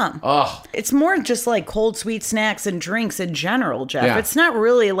 Yeah. Oh, it's more just like cold, sweet snacks and drinks in general, Jeff. Yeah. It's not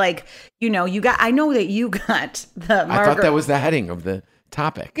really like, I know that you got the I thought that was the heading of the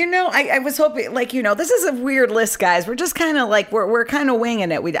topic. I was hoping, this is a weird list, guys. We're just kind of we're kind of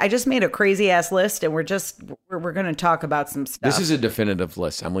winging it. I just made a crazy ass list, and we're going to talk about some stuff. This is a definitive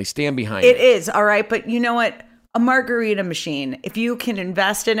list, Emily. Stand behind it. It is, all right. But you know what? A margarita machine. If you can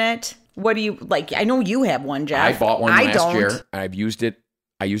invest in it, what do you like? I know you have one, Jeff. I bought one last year. I've used it.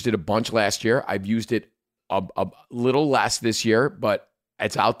 I used it a bunch last year. I've used it a little less this year, but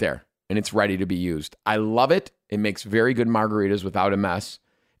it's out there and it's ready to be used. I love it. It makes very good margaritas without a mess.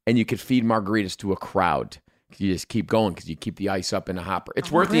 And you could feed margaritas to a crowd. You just keep going because you keep the ice up in a hopper.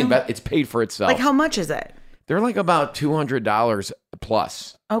 It's worth the investment. It's paid for itself. Like, how much is it? They're like about $200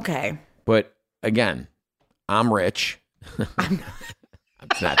 plus. Okay. But again, I'm rich.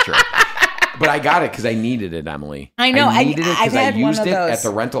 That's not true. But I got it because I needed it, Emily. I know. I needed it because I used it those at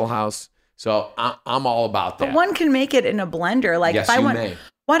the rental house. So I'm all about that. But one can make it in a blender. Like, yes, if I you want, may.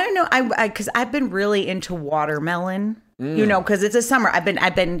 Well, I don't know. Because I've been really into watermelon. Because it's a summer. I've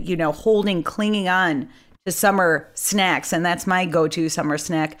been clinging on to summer snacks, and that's my go-to summer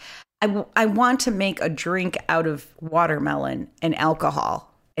snack. I want to make a drink out of watermelon and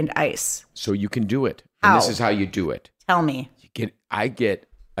alcohol and ice. So you can do it. How? And this is how you do it. Tell me. I get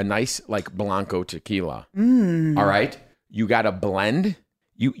a nice Blanco tequila. All right. You got to blend.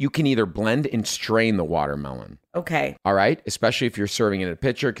 You can either blend and strain the watermelon. Okay. All right. Especially if you're serving it in a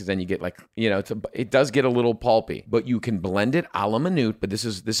pitcher, because then you get it does get a little pulpy. But you can blend it a la minute. But this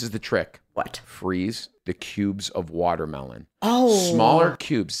is the trick. What? Freeze the cubes of watermelon. Oh. Smaller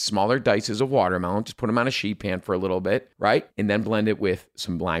cubes, smaller dices of watermelon. Just put them on a sheet pan for a little bit, right? And then blend it with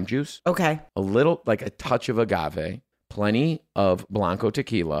some lime juice. Okay. A little, like a touch of agave. Plenty of Blanco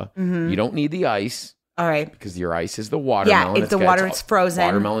tequila. You don't need the ice. All right. Because your ice is the watermelon. Yeah, if the water is frozen.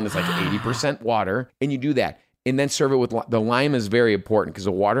 Watermelon is like 80% water. And you do that. And then serve it with the lime is very important because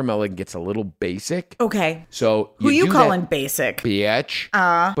the watermelon gets a little basic. Okay. So who you calling basic? Bitch.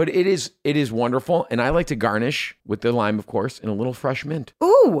 But it is wonderful. And I like to garnish with the lime, of course, and a little fresh mint.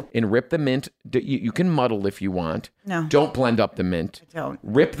 Ooh. And rip the mint. You can muddle if you want. No. Don't blend up the mint. I don't.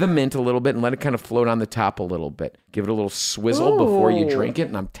 Rip the mint a little bit and let it kind of float on the top a little bit. Give it a little swizzle before you drink it.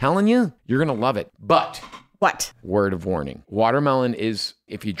 And I'm telling you, you're going to love it. But what? Word of warning. Watermelon is,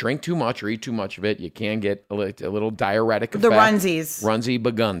 if you drink too much or eat too much of it, you can get a little diuretic effect. The runsies. Runsy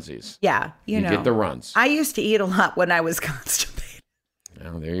bagunsies. Yeah, you know. You get the runs. I used to eat a lot when I was constipated.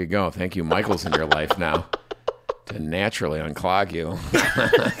 Oh, there you go. Thank you. Michael's in your life now to naturally unclog you.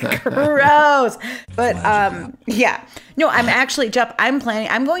 Gross. But yeah. No, I'm actually, Jeff, I'm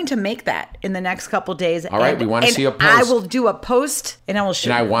going to make that in the next couple days. All right, we want to see a post. I will do a post and I will show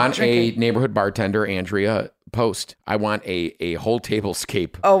you. And I want a neighborhood bartender, Andrea, post. I want a whole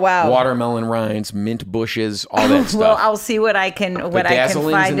tablescape. Oh, wow. Watermelon rinds, mint bushes, all that stuff. Well, I'll see what I can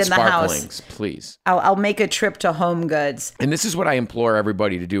find in the house. Please. I'll make a trip to Home Goods. And this is what I implore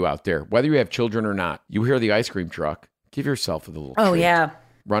everybody to do out there. Whether you have children or not, you hear the ice cream truck, give yourself a little treat. Yeah.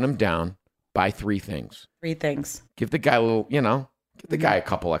 Run them down, buy 3 things. 3 things. Give the guy a little, give the guy a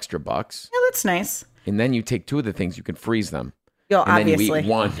couple extra bucks. Yeah, that's nice. And then you take 2 of the things, you can freeze them. Yo, and obviously. then you eat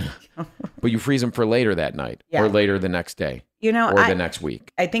 1. But you freeze them for later that night Yeah. or later the next day You know, or the next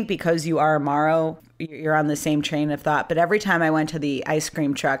week. I think because you are Amaro, you're on the same train of thought. But every time I went to the ice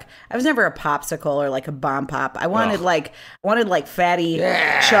cream truck, I was never a popsicle or like a bomb pop. I wanted like fatty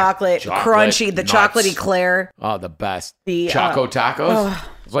chocolate, crunchy, the nuts. chocolatey Claire. Oh, the best. The, Choco tacos.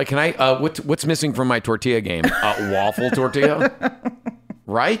 It's like, can I, what's missing from my tortilla game? Waffle tortilla?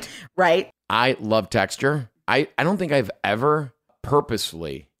 Right? Right. I love texture. I don't think I've ever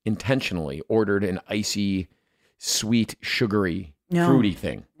purposefully, intentionally ordered an icy, sweet, sugary, fruity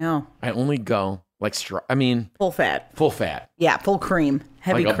thing. No. I only go like Full fat. full fat. Yeah, full cream.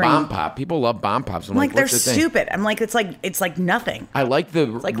 Heavy Like a cream. bomb pop. People love bomb pops. I'm Like they're what's the thing? stupid. I'm like it's like nothing. I like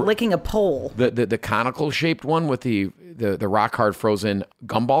the It's like licking a pole. the conical shaped one with the rock hard frozen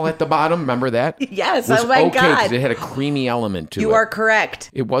gumball at the bottom. Remember that? Yes. Was Oh my okay 'cause God. it had a creamy element to it. You are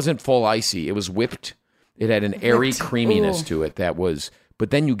correct. It wasn't full icy. It was whipped. It had an airy creaminess to it that was. But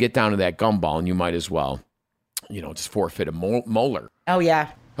then you get down to that gumball, and you might as well, just forfeit a molar. Oh yeah.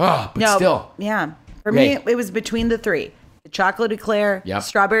 Oh, but still. Yeah. For Hey. me, it was between the three: the chocolate eclair, Yep.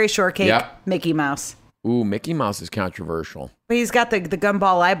 strawberry shortcake, Yep. Mickey Mouse. Ooh, Mickey Mouse is controversial. But he's got the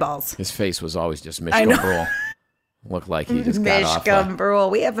gumball eyeballs. His face was always just I know. Mishka Brule. Looked like he just got off. Mishka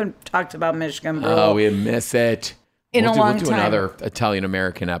Brule. We haven't talked about Mishka Brule. Oh, we miss it. In a long We'll do time. another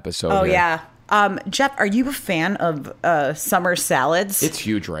Italian-American episode. Oh, here. yeah. Jeff, are you a fan of summer salads? It's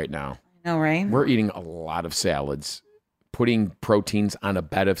huge right now. No, right? We're eating a lot of salads. Putting proteins on a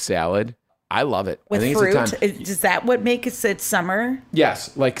bed of salad. I love it. With I think fruit? It's a time. Is that what makes it summer?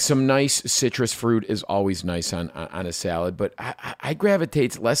 Yes, like some nice citrus fruit is always nice on a salad, but I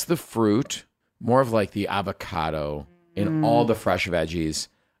gravitate less the fruit, more of like the avocado and all the fresh veggies.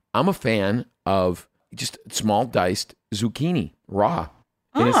 I'm a fan of just small diced zucchini raw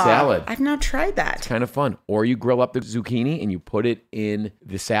in a salad. I've not tried that. It's kind of fun. Or you grill up the zucchini and you put it in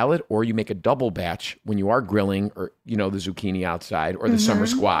the salad, or you make a double batch when you are grilling, or the zucchini outside or the summer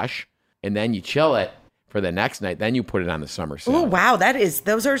squash, and then you chill it for the next night. Then you put it on the summer salad. Oh, wow.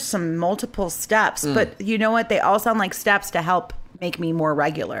 Those are some multiple steps. But you know what? They all sound like steps to help make me more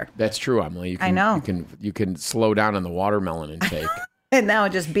regular. That's true, Emily. I know. You can slow down on the watermelon intake. And now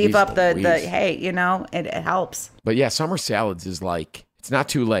just beef Jeez up the Louise. hey, it helps. But yeah, summer salads is like, it's not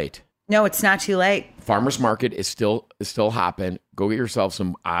too late. No, it's not too late. Farmer's market is still hopping. Go get yourself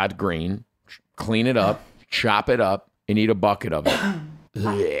some odd green, clean it up, chop it up, and eat a bucket of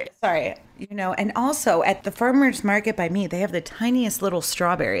it. Sorry. And also at the farmer's market by me, they have the tiniest little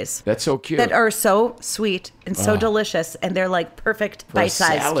strawberries That's so cute. that are so sweet and so delicious. And they're like perfect For a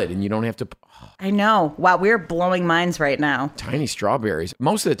bite-sized. salad, and you don't have to. I know. Wow, we're blowing minds right now. Tiny strawberries.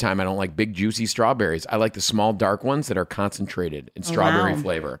 Most of the time, I don't like big, juicy strawberries. I like the small, dark ones that are concentrated in strawberry Wow.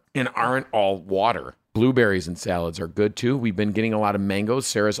 flavor and aren't all water. Blueberries and salads are good too. We've been getting a lot of mangoes.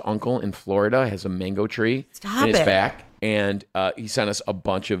 Sarah's uncle in Florida has a mango tree Stop in his it. back, and he sent us a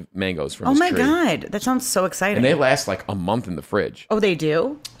bunch of mangoes from Oh his my tree. God. That sounds so exciting. And they last like a month in the fridge. Oh, they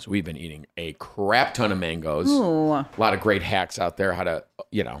do? So we've been eating a crap ton of mangoes. Ooh. A lot of great hacks out there how to,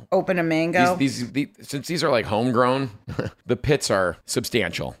 Open a mango. these since these are like homegrown, the pits are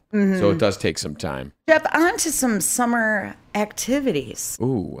substantial. Mm-hmm. So it does take some time. Jeff, on to some summer activities.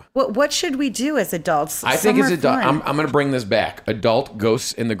 Ooh. What should we do as adults? I think as Summer adult, fun. I'm going to bring this back. Adult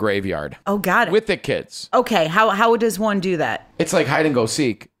ghosts in the graveyard Oh, got it. with the kids. Okay, how does one do that? It's like hide and go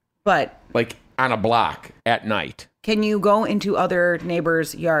seek, But like on a block at night. can you go into other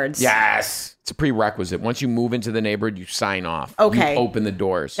neighbors' yards? Yes. It's a prerequisite. Once you move into the neighborhood, you sign off. Okay. You open the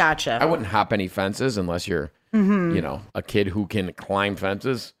doors. Gotcha. I wouldn't hop any fences unless you're, a kid who can climb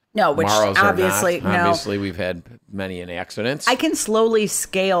fences. No, which Maros are obviously, not. no. Obviously, we've had many accidents. I can slowly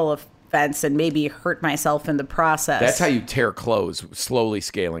scale a fence and maybe hurt myself in the process. That's how you tear clothes, slowly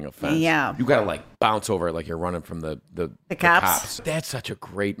scaling a fence. Yeah. You got to like bounce over it like you're running from the cops? That's such a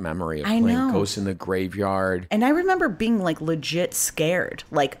great memory of I playing know. Ghosts in the Graveyard. And I remember being like legit scared,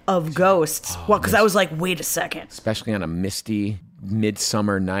 like of ghosts. Well, because I was like, wait a second. Especially on a misty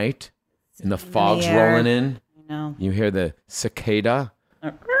midsummer night and the fog's air. rolling in. No. You hear the cicada.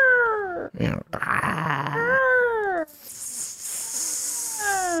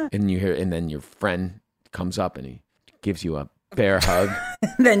 And then your friend comes up and he gives you a bear hug.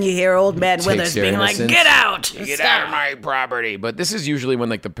 Then you hear old man Withers Takes your being like, innocence. get out. Get out of my property. But this is usually when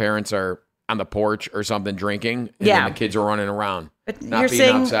like the parents are on the porch or something drinking, and Yeah. then the kids are running around, But not you're being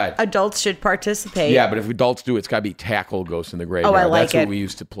saying outside. adults should participate. Yeah, but if adults do, it's got to be tackle Ghost in the Graveyard. Oh, I like That's what it. we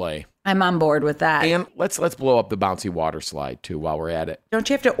used to play. I'm on board with that. And let's blow up the bouncy water slide too while we're at it. Don't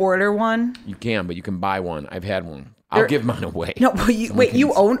you have to order one? You can, but you can buy one. I've had one. I'll give mine away. No,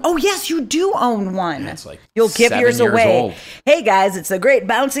 you own? Oh, yes, you do own one. It's like You'll give 7 yours years away. old. Hey guys, it's a great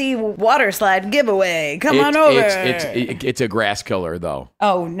bouncy water slide giveaway. Come on over. It's a grass killer though.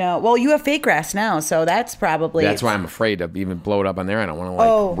 Oh no! Well, you have fake grass now, so that's probably. That's why I'm afraid to even blow it up on there. I don't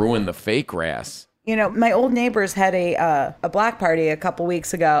want to ruin the fake grass. You know, my old neighbors had a block party a couple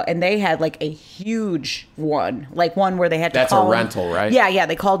weeks ago, and they had like a huge one, like one where they had to. That's call a rental, right? Yeah.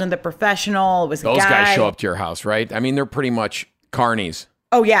 They called in the professional. It was those a guy. guys show up to your house, right? I mean, they're pretty much carnies.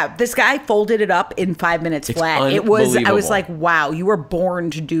 Oh yeah, this guy folded it up in 5 minutes flat. It was. I was like, wow, you were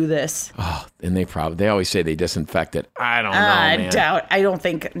born to do this. Oh, and they always say they disinfect it. I don't know, man. I don't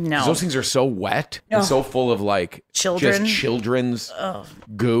think no. Those things are so wet and so full of like just children's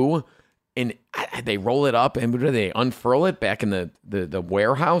goo. And they roll it up and they unfurl it back in the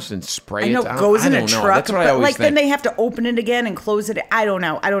warehouse and spray it. It goes in a truck. That's what I always think. Then they have to open it again and close it. I don't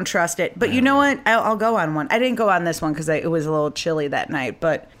know. I don't trust it. But you know what? I'll go on one. I didn't go on this one because it was a little chilly that night.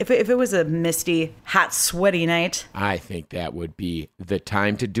 But if it was a misty, hot, sweaty night, I think that would be the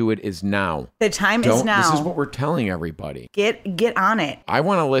time to do it. Is now. The time is now. This is what we're telling everybody. Get on it. I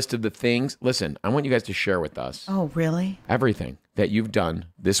want a list of the things. Listen, I want you guys to share with us. Oh, really? Everything that you've done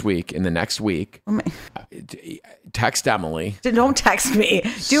this week and the next week. Text Emily. Don't text me.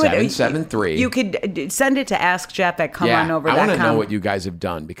 Do 773. You could send it to Ask Jeff at comeonover.com. I want to know what you guys have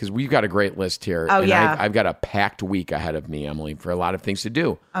done because we've got a great list here. Oh, yeah. I've got a packed week ahead of me, Emily, for a lot of things to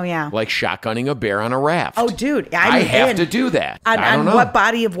do. Oh, yeah. Like shotgunning a bear on a raft. Oh, dude. I have to do that. I don't know. What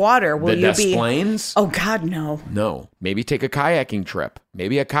body of water will you be? The Plains? Oh, God, no. No. Maybe take a kayaking trip.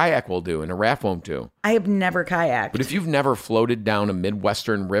 Maybe a kayak will do and a raft won't do. I have never kayaked. But if you've never floated down a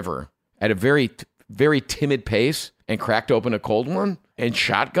Midwestern river at a very, very timid pace and cracked open a cold one and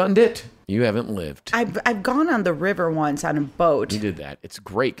shotgunned it, you haven't lived. I've gone on the river once on a boat. You did that. It's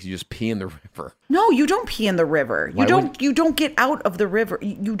great because you just pee in the river. No, you don't pee in the river. You don't get out of the river.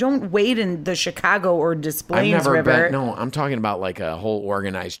 You don't wade in the Chicago or Des Plaines River. No, I'm talking about like a whole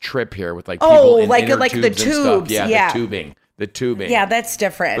organized trip here with like people in like inner the tubes and stuff. tubes. Yeah, the tubing. Yeah, that's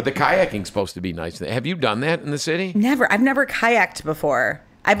different. But the kayaking's supposed to be nice. Have you done that in the city? Never. I've never kayaked before.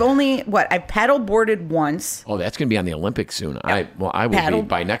 I've paddle boarded once. Oh, that's going to be on the Olympics soon. I will be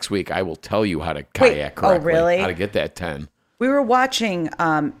by next week. I will tell you how to kayak correctly. Oh, really? How to get that 10. We were watching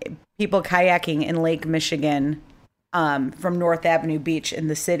people kayaking in Lake Michigan from North Avenue Beach in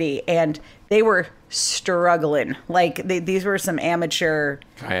the city, and they were struggling. Like these were some amateur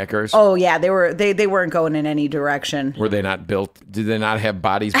kayakers. Oh yeah, they weren't going in any direction. Were they not built? Did they not have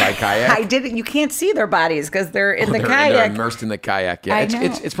bodies by kayak? I didn't. You can't see their bodies because they're in the kayak. They're immersed in the kayak. Yeah, I know.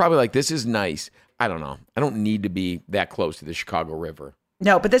 It's probably like, this is nice. I don't know. I don't need to be that close to the Chicago River.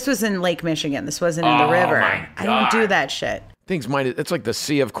 No, but this was in Lake Michigan. This wasn't in the river. My God. I don't do that shit. It's like the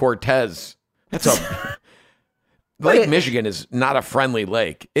Sea of Cortez. That's a Lake Michigan is not a friendly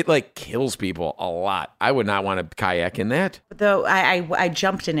lake. It like kills people a lot. I would not want to kayak in that. Though I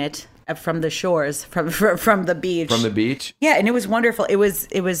jumped in it from the shores, from the beach. From the beach? Yeah, and it was wonderful. It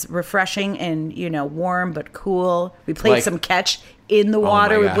was refreshing and warm but cool. We played some catch in the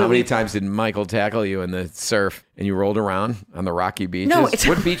water. Oh my God. How many times did Michael tackle you in the surf and you rolled around on the rocky beaches? No,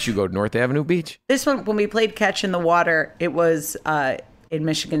 what beach you go? North Avenue Beach? This one, when we played catch in the water, it was in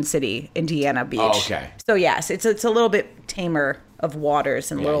Michigan City, Indiana Beach. Oh, okay. So yes, it's a little bit tamer of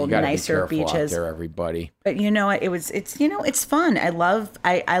waters and a little nicer beaches. Out there, everybody. But you know what? It's fun. I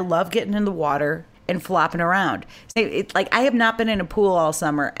love getting in the water and flopping around. It's like I have not been in a pool all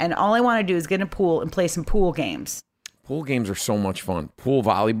summer, and all I want to do is get in a pool and play some pool games. Pool games are so much fun. Pool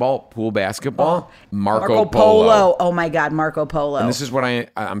volleyball, pool basketball, Marco Polo. Oh my God, Marco Polo. And this is what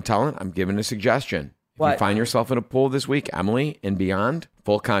I'm giving a suggestion. If you find yourself in a pool this week, Emily, and beyond,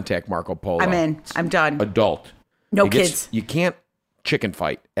 full contact Marco Polo. I'm in. I'm done. Adult. No kids. You can't chicken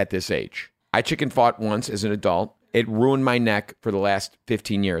fight at this age. I chicken fought once as an adult. It ruined my neck for the last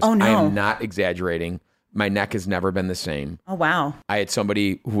 15 years. Oh, no. I am not exaggerating. My neck has never been the same. Oh, wow. I had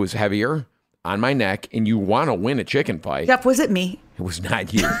somebody who was heavier on my neck, and you want to win a chicken fight. Jeff, was it me? It was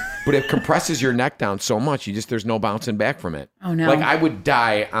not you. But it compresses your neck down so much, there's no bouncing back from it. Oh, no. Like, I would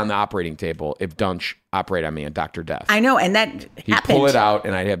die on the operating table if Dunch operated on me on Dr. Death. I know, and that He'd happened. pull it out,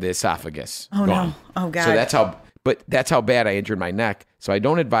 and I'd have the esophagus gone. No. Oh, God. So that's how bad I injured my neck. So I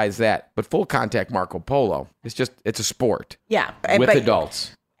don't advise that. But full contact Marco Polo, it's a sport. Yeah. With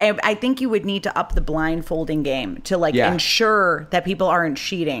adults. I think you would need to up the blindfolding game to ensure that people aren't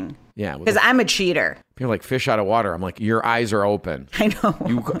cheating. Yeah. Because I'm a cheater. You're like fish out of water. I'm like, your eyes are open. I know.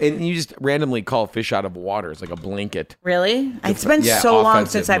 You just randomly call fish out of water. It's like a blanket. Really? It's been so long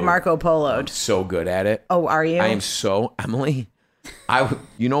since I've Marco Polo'd. I'm so good at it. Oh, are you? I am so, Emily,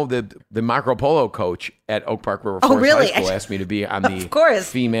 The Marco Polo coach at Oak Park River Oh, Forest really? High School asked me to be on the course.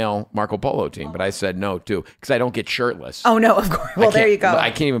 female Marco Polo team, but I said no too because I don't get shirtless. Oh, no, of course. Well, there you go. I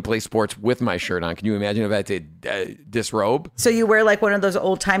can't even play sports with my shirt on. Can you imagine if I had to disrobe? So you wear like one of those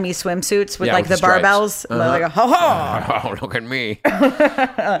old-timey swimsuits with Yeah, like with the the stripes. barbells? Like a ho-ho! Oh, look at me!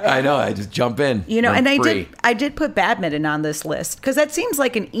 I know. I just jump in. You know, I'm and free. I did put badminton on this list because that seems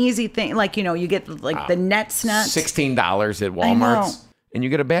like an easy thing. Like, you know, you get like the nets. $16 at know. Walmart's. And you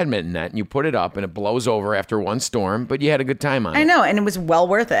get a badminton net and you put it up and it blows over after one storm, but you had a good time on it. I know, and it was well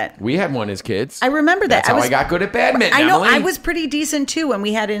worth it. We had one as kids. I remember that. That's how I got good at badminton. I know. Emily. I was pretty decent too when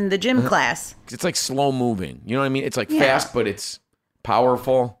we had it in the gym class. It's like slow moving. You know what I mean? It's like Yeah. fast, but it's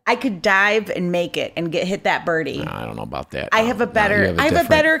powerful. I could dive and make it and hit that birdie. I don't know about that. I have a better different-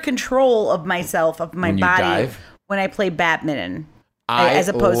 better control of myself, of my When you body dive? when I play badminton I as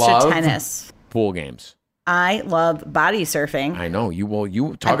opposed love to tennis. pool games. I love body surfing. I know you will.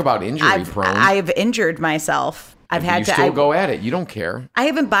 You talk about injury prone. I've injured myself. I've had you to. still go at it. You don't care. I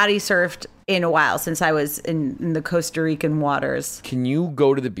haven't body surfed in a while since I was in the Costa Rican waters. Can you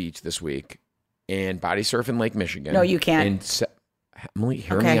go to the beach this week and body surf in Lake Michigan? No, you can't. And Emily,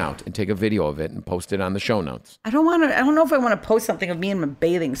 hear Okay. me out and take a video of it and post it on the show notes. I don't want to. I don't know if I want to post something of me in my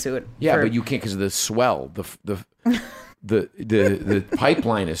bathing suit. Yeah, for- but you can't because of the swell. The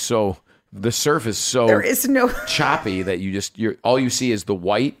pipeline is so. The surf is so there is no. choppy that you're all you see is the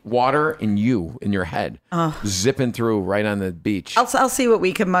white water and you in your head zipping through right on the beach. I'll see what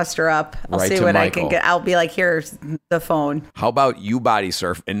we can muster up. I'll Right see to what I Michael. can get. I'll be like, here's the phone. How about you body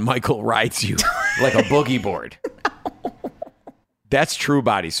surf and Michael rides you like a boogie board? That's true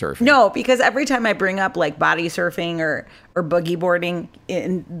body surfing. No, because every time I bring up like body surfing or boogie boarding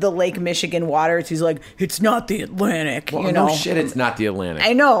in the Lake Michigan waters, he's like, it's not the Atlantic. Well, you know, no shit, it's not the Atlantic.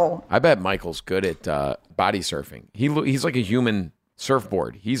 I know. I bet Michael's good at body surfing. He's like a human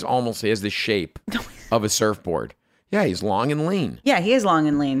surfboard. He has the shape of a surfboard. Yeah, he's long and lean. Yeah, he is long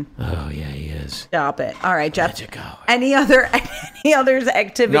and lean. Oh yeah, he is. Stop it. All right, Jeff. Magic hour. Any other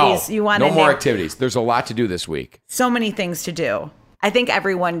activities you want to no more activities. There's a lot to do this week. So many things to do. I think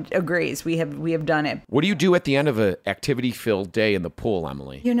everyone agrees. We have done it. What do you do at the end of an activity-filled day in the pool,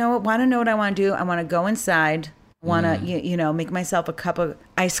 Emily? You know what? Want to know what I want to do? I want to go inside. Want to you know make myself a cup of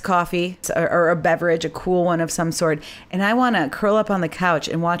iced coffee or a beverage, a cool one of some sort, and I want to curl up on the couch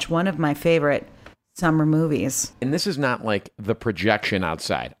and watch one of my favorite summer movies. And this is not like the projection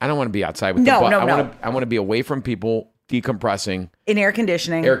outside. I don't want to be outside with No, the butt. no. I want to be away from people, decompressing. In air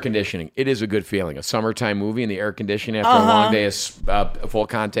conditioning. Air conditioning. It is a good feeling. A summertime movie in the air conditioning after a long day of full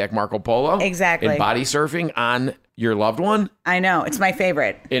contact Marco Polo. Exactly. And body surfing on your loved one. I know. It's my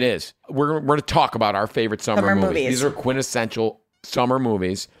favorite. It is. We're going to talk about our favorite summer movies. These are quintessential summer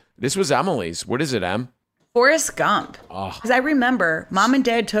movies. This was Emily's. What is it, Em? Forrest Gump. Because I remember Mom and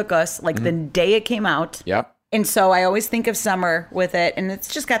Dad took us like the day it came out. Yep. And so I always think of summer with it. And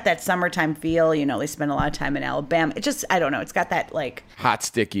it's just got that summertime feel. You know, they spend a lot of time in Alabama. It just, I don't know. It's got that like Hot,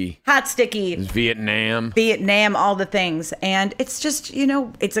 sticky. Vietnam. All the things. And it's just, you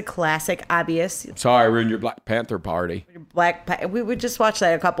know, it's a classic, obvious. Sorry, I ruined your Black Panther party. We would just watch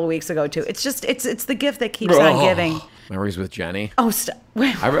that a couple of weeks ago too. It's just, it's the gift that keeps on giving. Memories with Jenny. Oh, stop.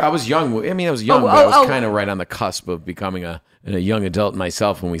 I was young. I mean, I was young, but I was kind of right on the cusp of becoming a young adult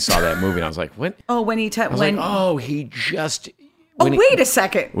myself when we saw that movie. And I was like, what? Oh, when he he just. Wait a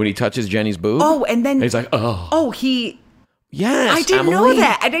second. When he touches Jenny's boob. Oh, and then he's like, oh. Yes, I didn't know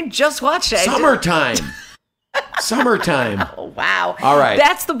that. I didn't just watch it. Summertime. Summertime. Oh, wow. All right.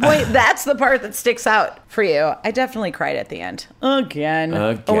 That's the point. That's the part that sticks out for you. I definitely cried at the end. Again.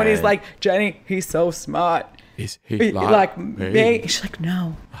 Oh, when he's like, Jenny, he's so smart. Is he like me? She's like,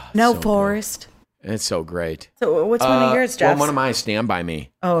 no. No, so Forrest. It's so great. So what's one of yours, Jeff? Well, one of mine, Stand By Me.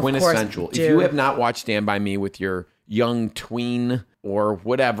 Oh, of quintessential. course, if you have not watched Stand By Me with your young tween or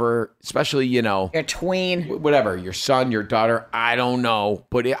whatever, especially, you know, Your tween. whatever, your son, your daughter, I don't know.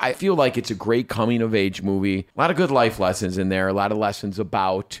 But I feel like it's a great coming of age movie. A lot of good life lessons in there, a lot of lessons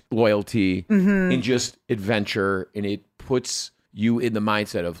about loyalty and just adventure. And it puts you in the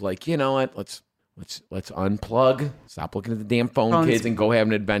mindset of like, you know what, let's unplug, stop looking at the damn phone, kids, and go have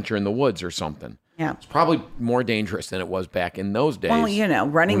an adventure in the woods or something. Yeah. It's probably more dangerous than it was back in those days. Well, you know,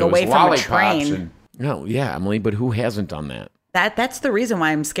 running when it was away from a lollipops train. No, yeah, Emily, but who hasn't done that? That's the reason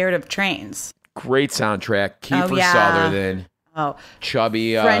why I'm scared of trains. Great soundtrack. Kiefer yeah. Sutherland. Oh,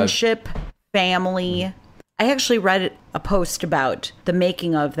 Chubby. friendship, family. I actually read a post about the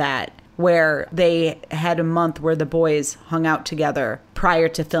making of that, where they had a month where the boys hung out together prior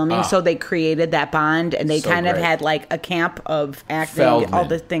to filming. So they created that bond, and they So kind of great. had like a camp of acting, Feldman. all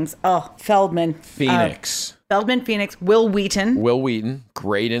the things. Oh, Feldman. Phoenix. Feldman Phoenix, Will Wheaton. Will Wheaton,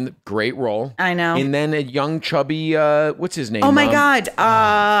 great role. I know. And then a young chubby, what's his name? Oh my God.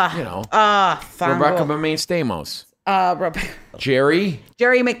 Rebecca Stamos. Jerry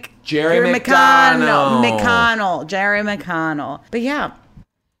McConnell. But yeah,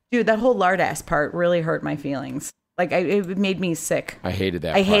 dude, that whole lard ass part really hurt my feelings. Like, it made me sick. I hated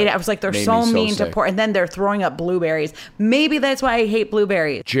that. I hate it. I was like, they're so mean to poor. And then they're throwing up blueberries. Maybe that's why I hate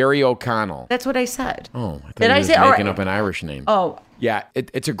blueberries. Jerry O'Connell. That's what I said. Oh, I thought you were making up an Irish name. Oh. Yeah,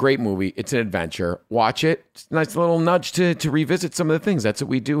 it's a great movie. It's an adventure. Watch it. It's a nice little nudge to revisit some of the things. That's what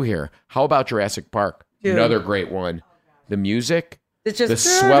we do here. How about Jurassic Park? Dude. Another great one. The music. It's just the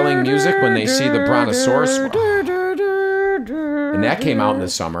swelling music when they see the brontosaurus. And that came out in the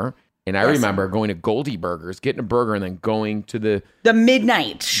summer. And I remember going to Goldie Burgers, getting a burger, and then going to the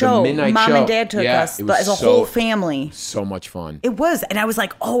midnight show. Mom and Dad took us as a whole family. So much fun. It was. And I was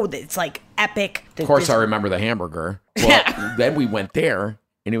like, oh, it's like epic. Of course, I remember the hamburger. Well, then we went there,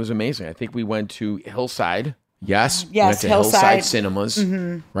 and it was amazing. I think we went to Hillside. Yes, we went to Hillside Cinemas,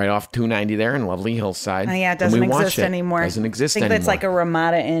 right off 290 there in lovely Hillside. Oh, yeah, it doesn't exist anymore. Doesn't exist anymore. I think that's like a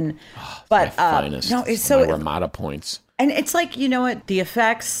Ramada Inn. But finest. No, it's so Ramada points. And it's like, you know what? The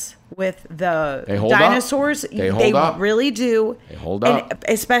effects with the hold dinosaurs, up. They really do. They hold up. And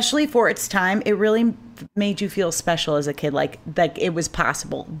especially for its time, it really made you feel special as a kid, like it was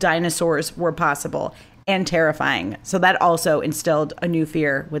possible. Dinosaurs were possible and terrifying. So that also instilled a new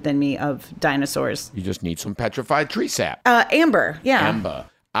fear within me of dinosaurs. You just need some petrified tree sap. Amber, yeah. Amber.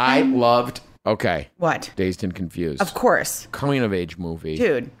 I loved... Okay. What? Dazed and Confused. Of course. Coming of age movie.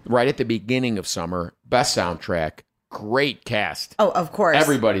 Dude. Right at the beginning of summer. Best soundtrack. Great cast. Oh, of course.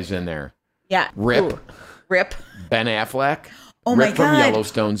 Everybody's in there. Yeah. Rip. Ooh. Rip. Ben Affleck. Oh, Rip my God. from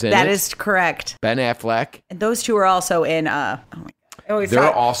Yellowstone's in it. That is correct. Ben Affleck. And those two are also in... oh my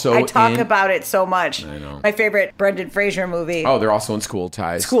God. I talk about it so much. I know. My favorite Brendan Fraser movie. Oh, they're also in School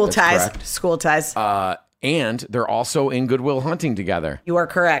Ties. School Ties. And they're also in Good Will Hunting together. You are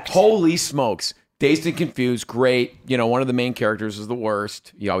correct. Holy smokes. Dazed and Confused, great. You know, one of the main characters is the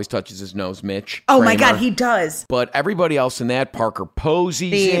worst. He always touches his nose, Mitch. Oh, Kramer. my God, he does. But everybody else in that, Parker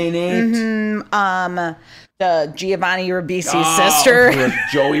Posey's in it. The Giovanni Ribisi's sister.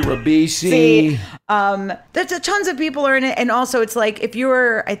 Joey Ribisi. There's tons of people are in it. And also it's like, if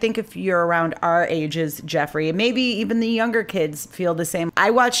you're around our ages, Jeffrey, maybe even the younger kids feel the same. I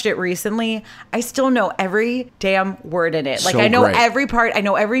watched it recently. I still know every damn word in it. Like, I know every part. I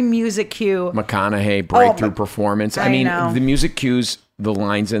know every music cue. McConaughey, breakthrough performance. I mean, the music cues, the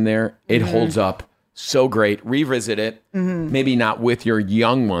lines in there, it holds up. So great. Revisit it. Maybe not with your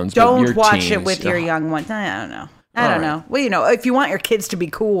young ones, but your Don't watch teens. it with your young ones. I don't know. I don't know. Well, you know, if you want your kids to be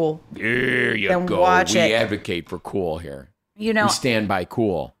cool, there you then go. Watch we it. advocate for cool here. You know, we stand by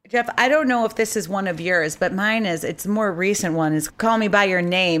cool. Jeff, I don't know if this is one of yours, but mine is, it's a more recent one, is Call Me By Your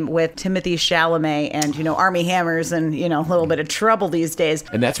Name with Timothy Chalamet and, you know, Armie Hammers and, you know, a little bit of trouble these days.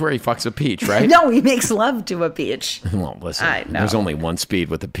 And that's where he fucks a peach, right? No, he makes love to a peach. Well, listen, I know. There's only one speed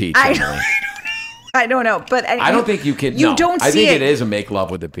with a peach. I don't know, but I don't think you can. I think it is a make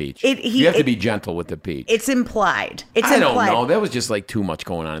love with a peach. You have to be gentle with the peach. It's implied. I don't know. That was just like too much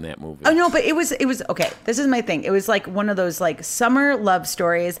going on in that movie. Oh no, but it was okay. This is my thing. It was like one of those like summer love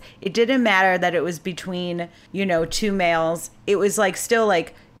stories. It didn't matter that it was between, you know, two males. It was like still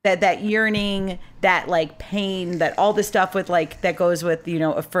like that yearning, that like pain, that all the stuff with like that goes with, you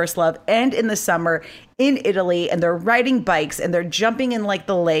know, a first love. And in the summer in Italy, and they're riding bikes and they're jumping in like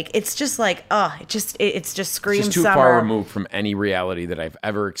the lake. It's just like, it just screams it's just too summer. far removed from any reality that I've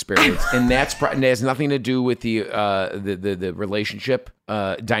ever experienced. And it has nothing to do with the relationship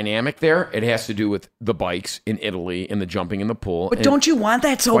dynamic there. It has to do with the bikes in Italy and the jumping in the pool. But don't you want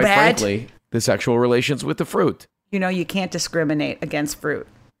that so quite bad? Frankly, the sexual relations with the fruit. You know, you can't discriminate against fruit.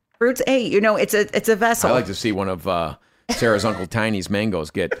 Fruit's you know, it's a vessel. I like to see one of Sarah's Uncle Tiny's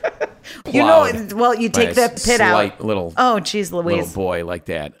mangoes get plowed. You know, well, you take the pit out. Little, oh, geez, Louise. Little boy like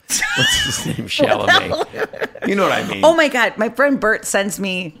that. What's his name? Chalamet. You know what I mean? Oh my God. My friend Bert sends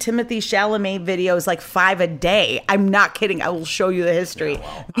me Timothy Chalamet videos like 5 a day. I'm not kidding. I will show you the history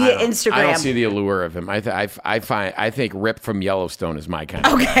via Instagram. I don't see the allure of him. I think Rip from Yellowstone is my kind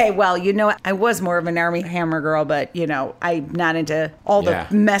of Okay, well, you know, I was more of an Armie Hammer girl, but, you know, I'm not into all the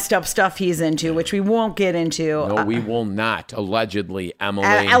messed up stuff he's into, which we won't get into. No, we will not. Allegedly,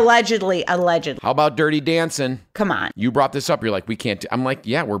 Emily. Allegedly. How about Dirty Dancing? Come on. You brought this up. You're like, we can't. I'm like,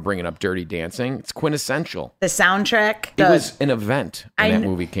 yeah, we're bringing up Dirty Dancing. It's quintessential. The soundtrack. It was an event when that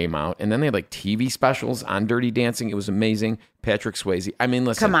movie came out. And then they had like TV specials on Dirty Dancing. It was amazing. Patrick Swayze. I mean,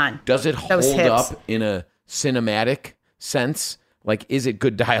 listen. Come on. Does it hold up in a cinematic sense? Like, is it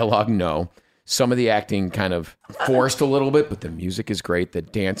good dialogue? No. Some of the acting kind of forced a little bit, but the music is great. The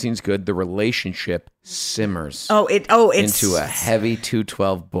dancing's good. The relationship simmers It's into a heavy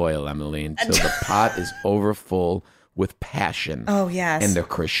 212 boil, Emily, until the pot is overfull with passion. Oh, yes. And the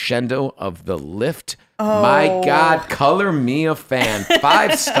crescendo of the lift. Oh. My God, color me a fan.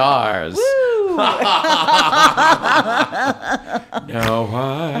 5 stars. Now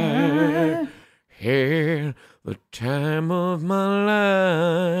I had the time of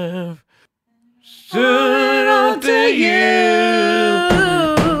my life. Stood on to you.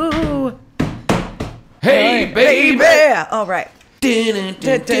 Hey, baby. All right.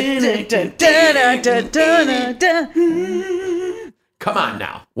 Come on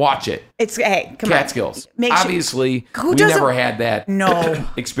now, watch it. It's come Catskills. on. Obviously, we never had that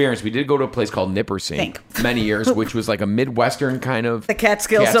experience. We did go to a place called Nippersink many years, which was like a Midwestern kind of the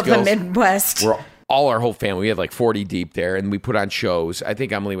Catskills of the Midwest. We're our whole family, we had like 40 deep there, and we put on shows. I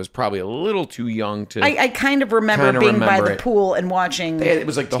think Emily was probably a little too young to. I kind of remember being by the pool and watching. It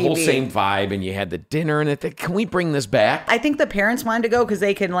was like the whole same vibe, and you had the dinner, and can we bring this back? I think the parents wanted to go because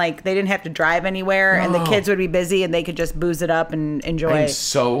they didn't have to drive anywhere, and the kids would be busy, and they could just booze it up and enjoy it. I'm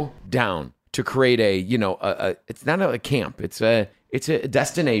so down to create it's not a camp. It's a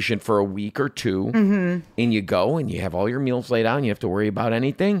destination for a week or two, and you go and you have all your meals laid out, and you have to worry about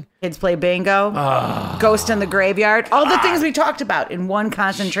anything. Kids play bingo, Ghost in the Graveyard, all the things we talked about in one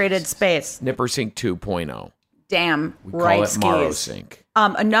concentrated space. Nippersink 2.0. Damn we right, call it skis. Morrowsink.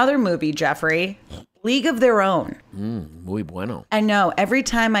 Another movie, Jeffrey, League of Their Own. Muy bueno. I know. Every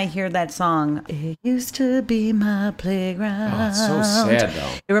time I hear that song, it used to be my playground. Oh, it's so sad,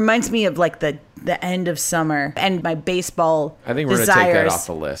 though. It reminds me of like the end of summer and my baseball I think we're going to take that off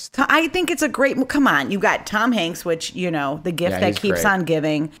the list. I think it's a great, come on. You got Tom Hanks, which, the gift that keeps on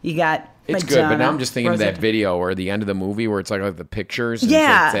giving. You got It's Madonna, good, but now I'm just thinking of that video or the end of the movie where it's like the pictures. And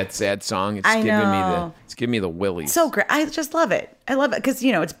yeah, it's that sad song. It's giving me the willies. So great. I just love it. I love it because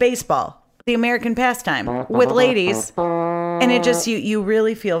it's baseball, the American pastime with ladies, and it just you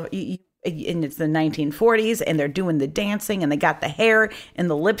really feel. And it's the 1940s, and they're doing the dancing, and they got the hair and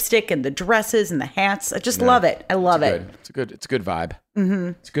the lipstick and the dresses and the hats. I just love it. I love it. It's a good vibe. Mm-hmm.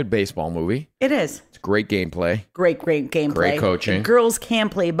 It's a good baseball movie. It is. It's great gameplay. Great gameplay. Great coaching. And girls can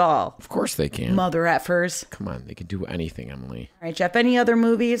play ball. Of course they can. Mother effers. Come on, they can do anything, Emily. All right, Jeff. Any other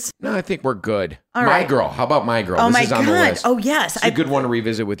movies? No, I think we're good. All right. My Girl. How about My Girl? Oh, this my is on God. the list. Oh, yes. It's a good one to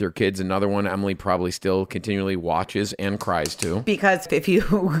revisit with your kids. Another one Emily probably still continually watches and cries to. Because if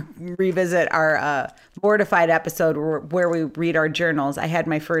you revisit our Mortified episode where we read our journals, I had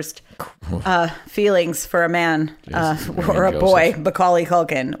my first feelings for a man or a boy, Macaulay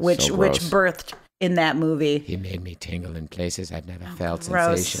Culkin, which birthed in that movie. He made me tingle in places I've never felt.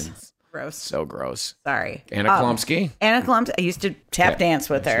 Sensations. Gross. So gross. Sorry. Anna Klumsky. Anna Klumsky. I used to tap dance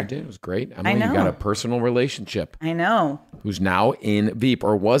with her. You did. It was great. Emily, I know. You got a personal relationship. I know. Who's now in Veep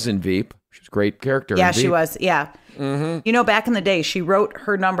or was in Veep. She was a great character. Yeah, in Veep. she was. Yeah. Mm-hmm. Back in the day, she wrote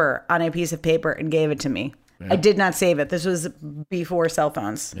her number on a piece of paper and gave it to me. Yeah. I did not save it. This was before cell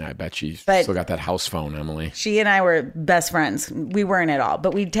phones. Yeah, I bet she still got that house phone, Emily. She and I were best friends. We weren't at all,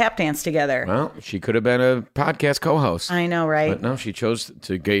 but we tap danced together. Well, she could have been a podcast co-host. I know, right? But no, she chose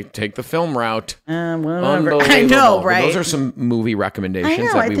to take the film route. Unbelievable. I know, right? But those are some movie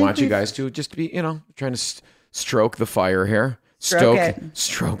recommendations that we want you guys to just be, trying to stroke the fire here.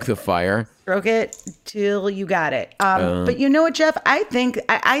 Stroke the fire. Stroke it till you got it. But you know what, Jeff? I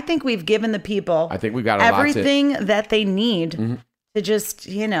think we've given the people. I think we got everything that they need to just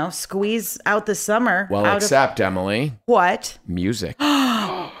squeeze out the summer. Well, except Emily. What? Music.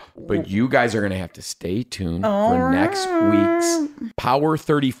 But you guys are going to have to stay tuned for next week's Power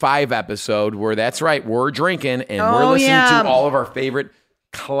 35 episode, where that's right, we're drinking and we're listening to all of our favorite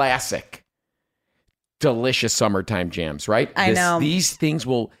classic. Delicious summertime jams, right? I know. These things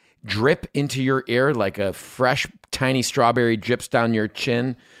will drip into your ear like a fresh, tiny strawberry drips down your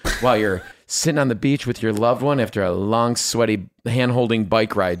chin while you're sitting on the beach with your loved one after a long, sweaty, hand-holding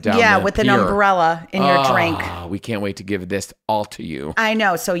bike ride down the with pier. An umbrella in your drink. We can't wait to give this all to you. I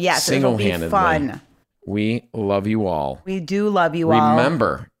know. So, yes, it'll be fun. We love you all. We do love you all.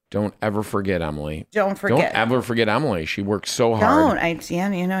 Remember, don't ever forget Emily. Don't ever forget Emily. She works so hard. I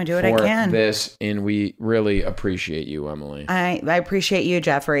do what I can. For this, and we really appreciate you, Emily. I appreciate you,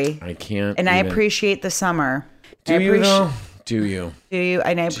 Jeffrey. I can't. And I appreciate the summer. Do you though? Do you? Do you?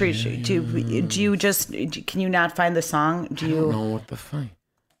 And I appreciate. Do you just? Can you not find the song? I don't know what the fuck.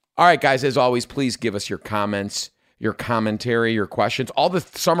 All right, guys. As always, please give us your comments, your commentary, your questions, all the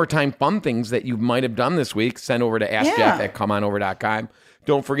summertime fun things that you might have done this week. Send over to AskJeff@comeonover.com.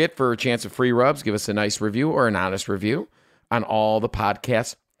 Don't forget, for a chance of free rubs, give us a nice review or an honest review on all the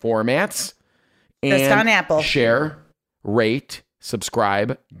podcast formats. Just on Apple. Share, rate,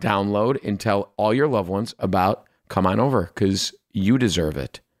 subscribe, download, and tell all your loved ones about Come On Over, because you deserve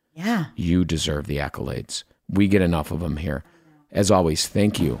it. Yeah. You deserve the accolades. We get enough of them here. As always,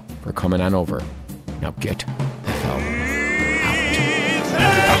 thank you for coming on over. Now get the hell out.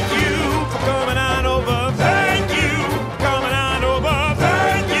 Thank you for coming on over. Thank you for coming on over.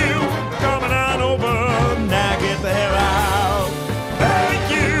 Thank you for coming on over. Now get the hell out.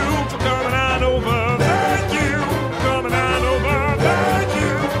 Thank you for coming on over. Thank you for coming on over. Thank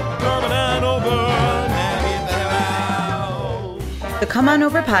you for coming on over. Now get the hell out. The Come On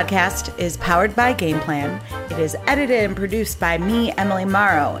Over podcast is powered by Game Plan. It is edited and produced by me, Emily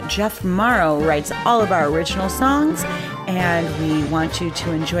Morrow. Jeff Morrow writes all of our original songs, and we want you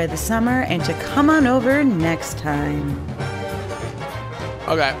to enjoy the summer and to come on over next time.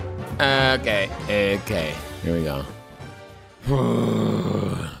 Okay. Here we go.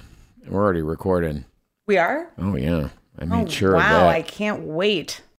 We're already recording. We are? Oh, yeah. I made sure wow, of that. I can't wait.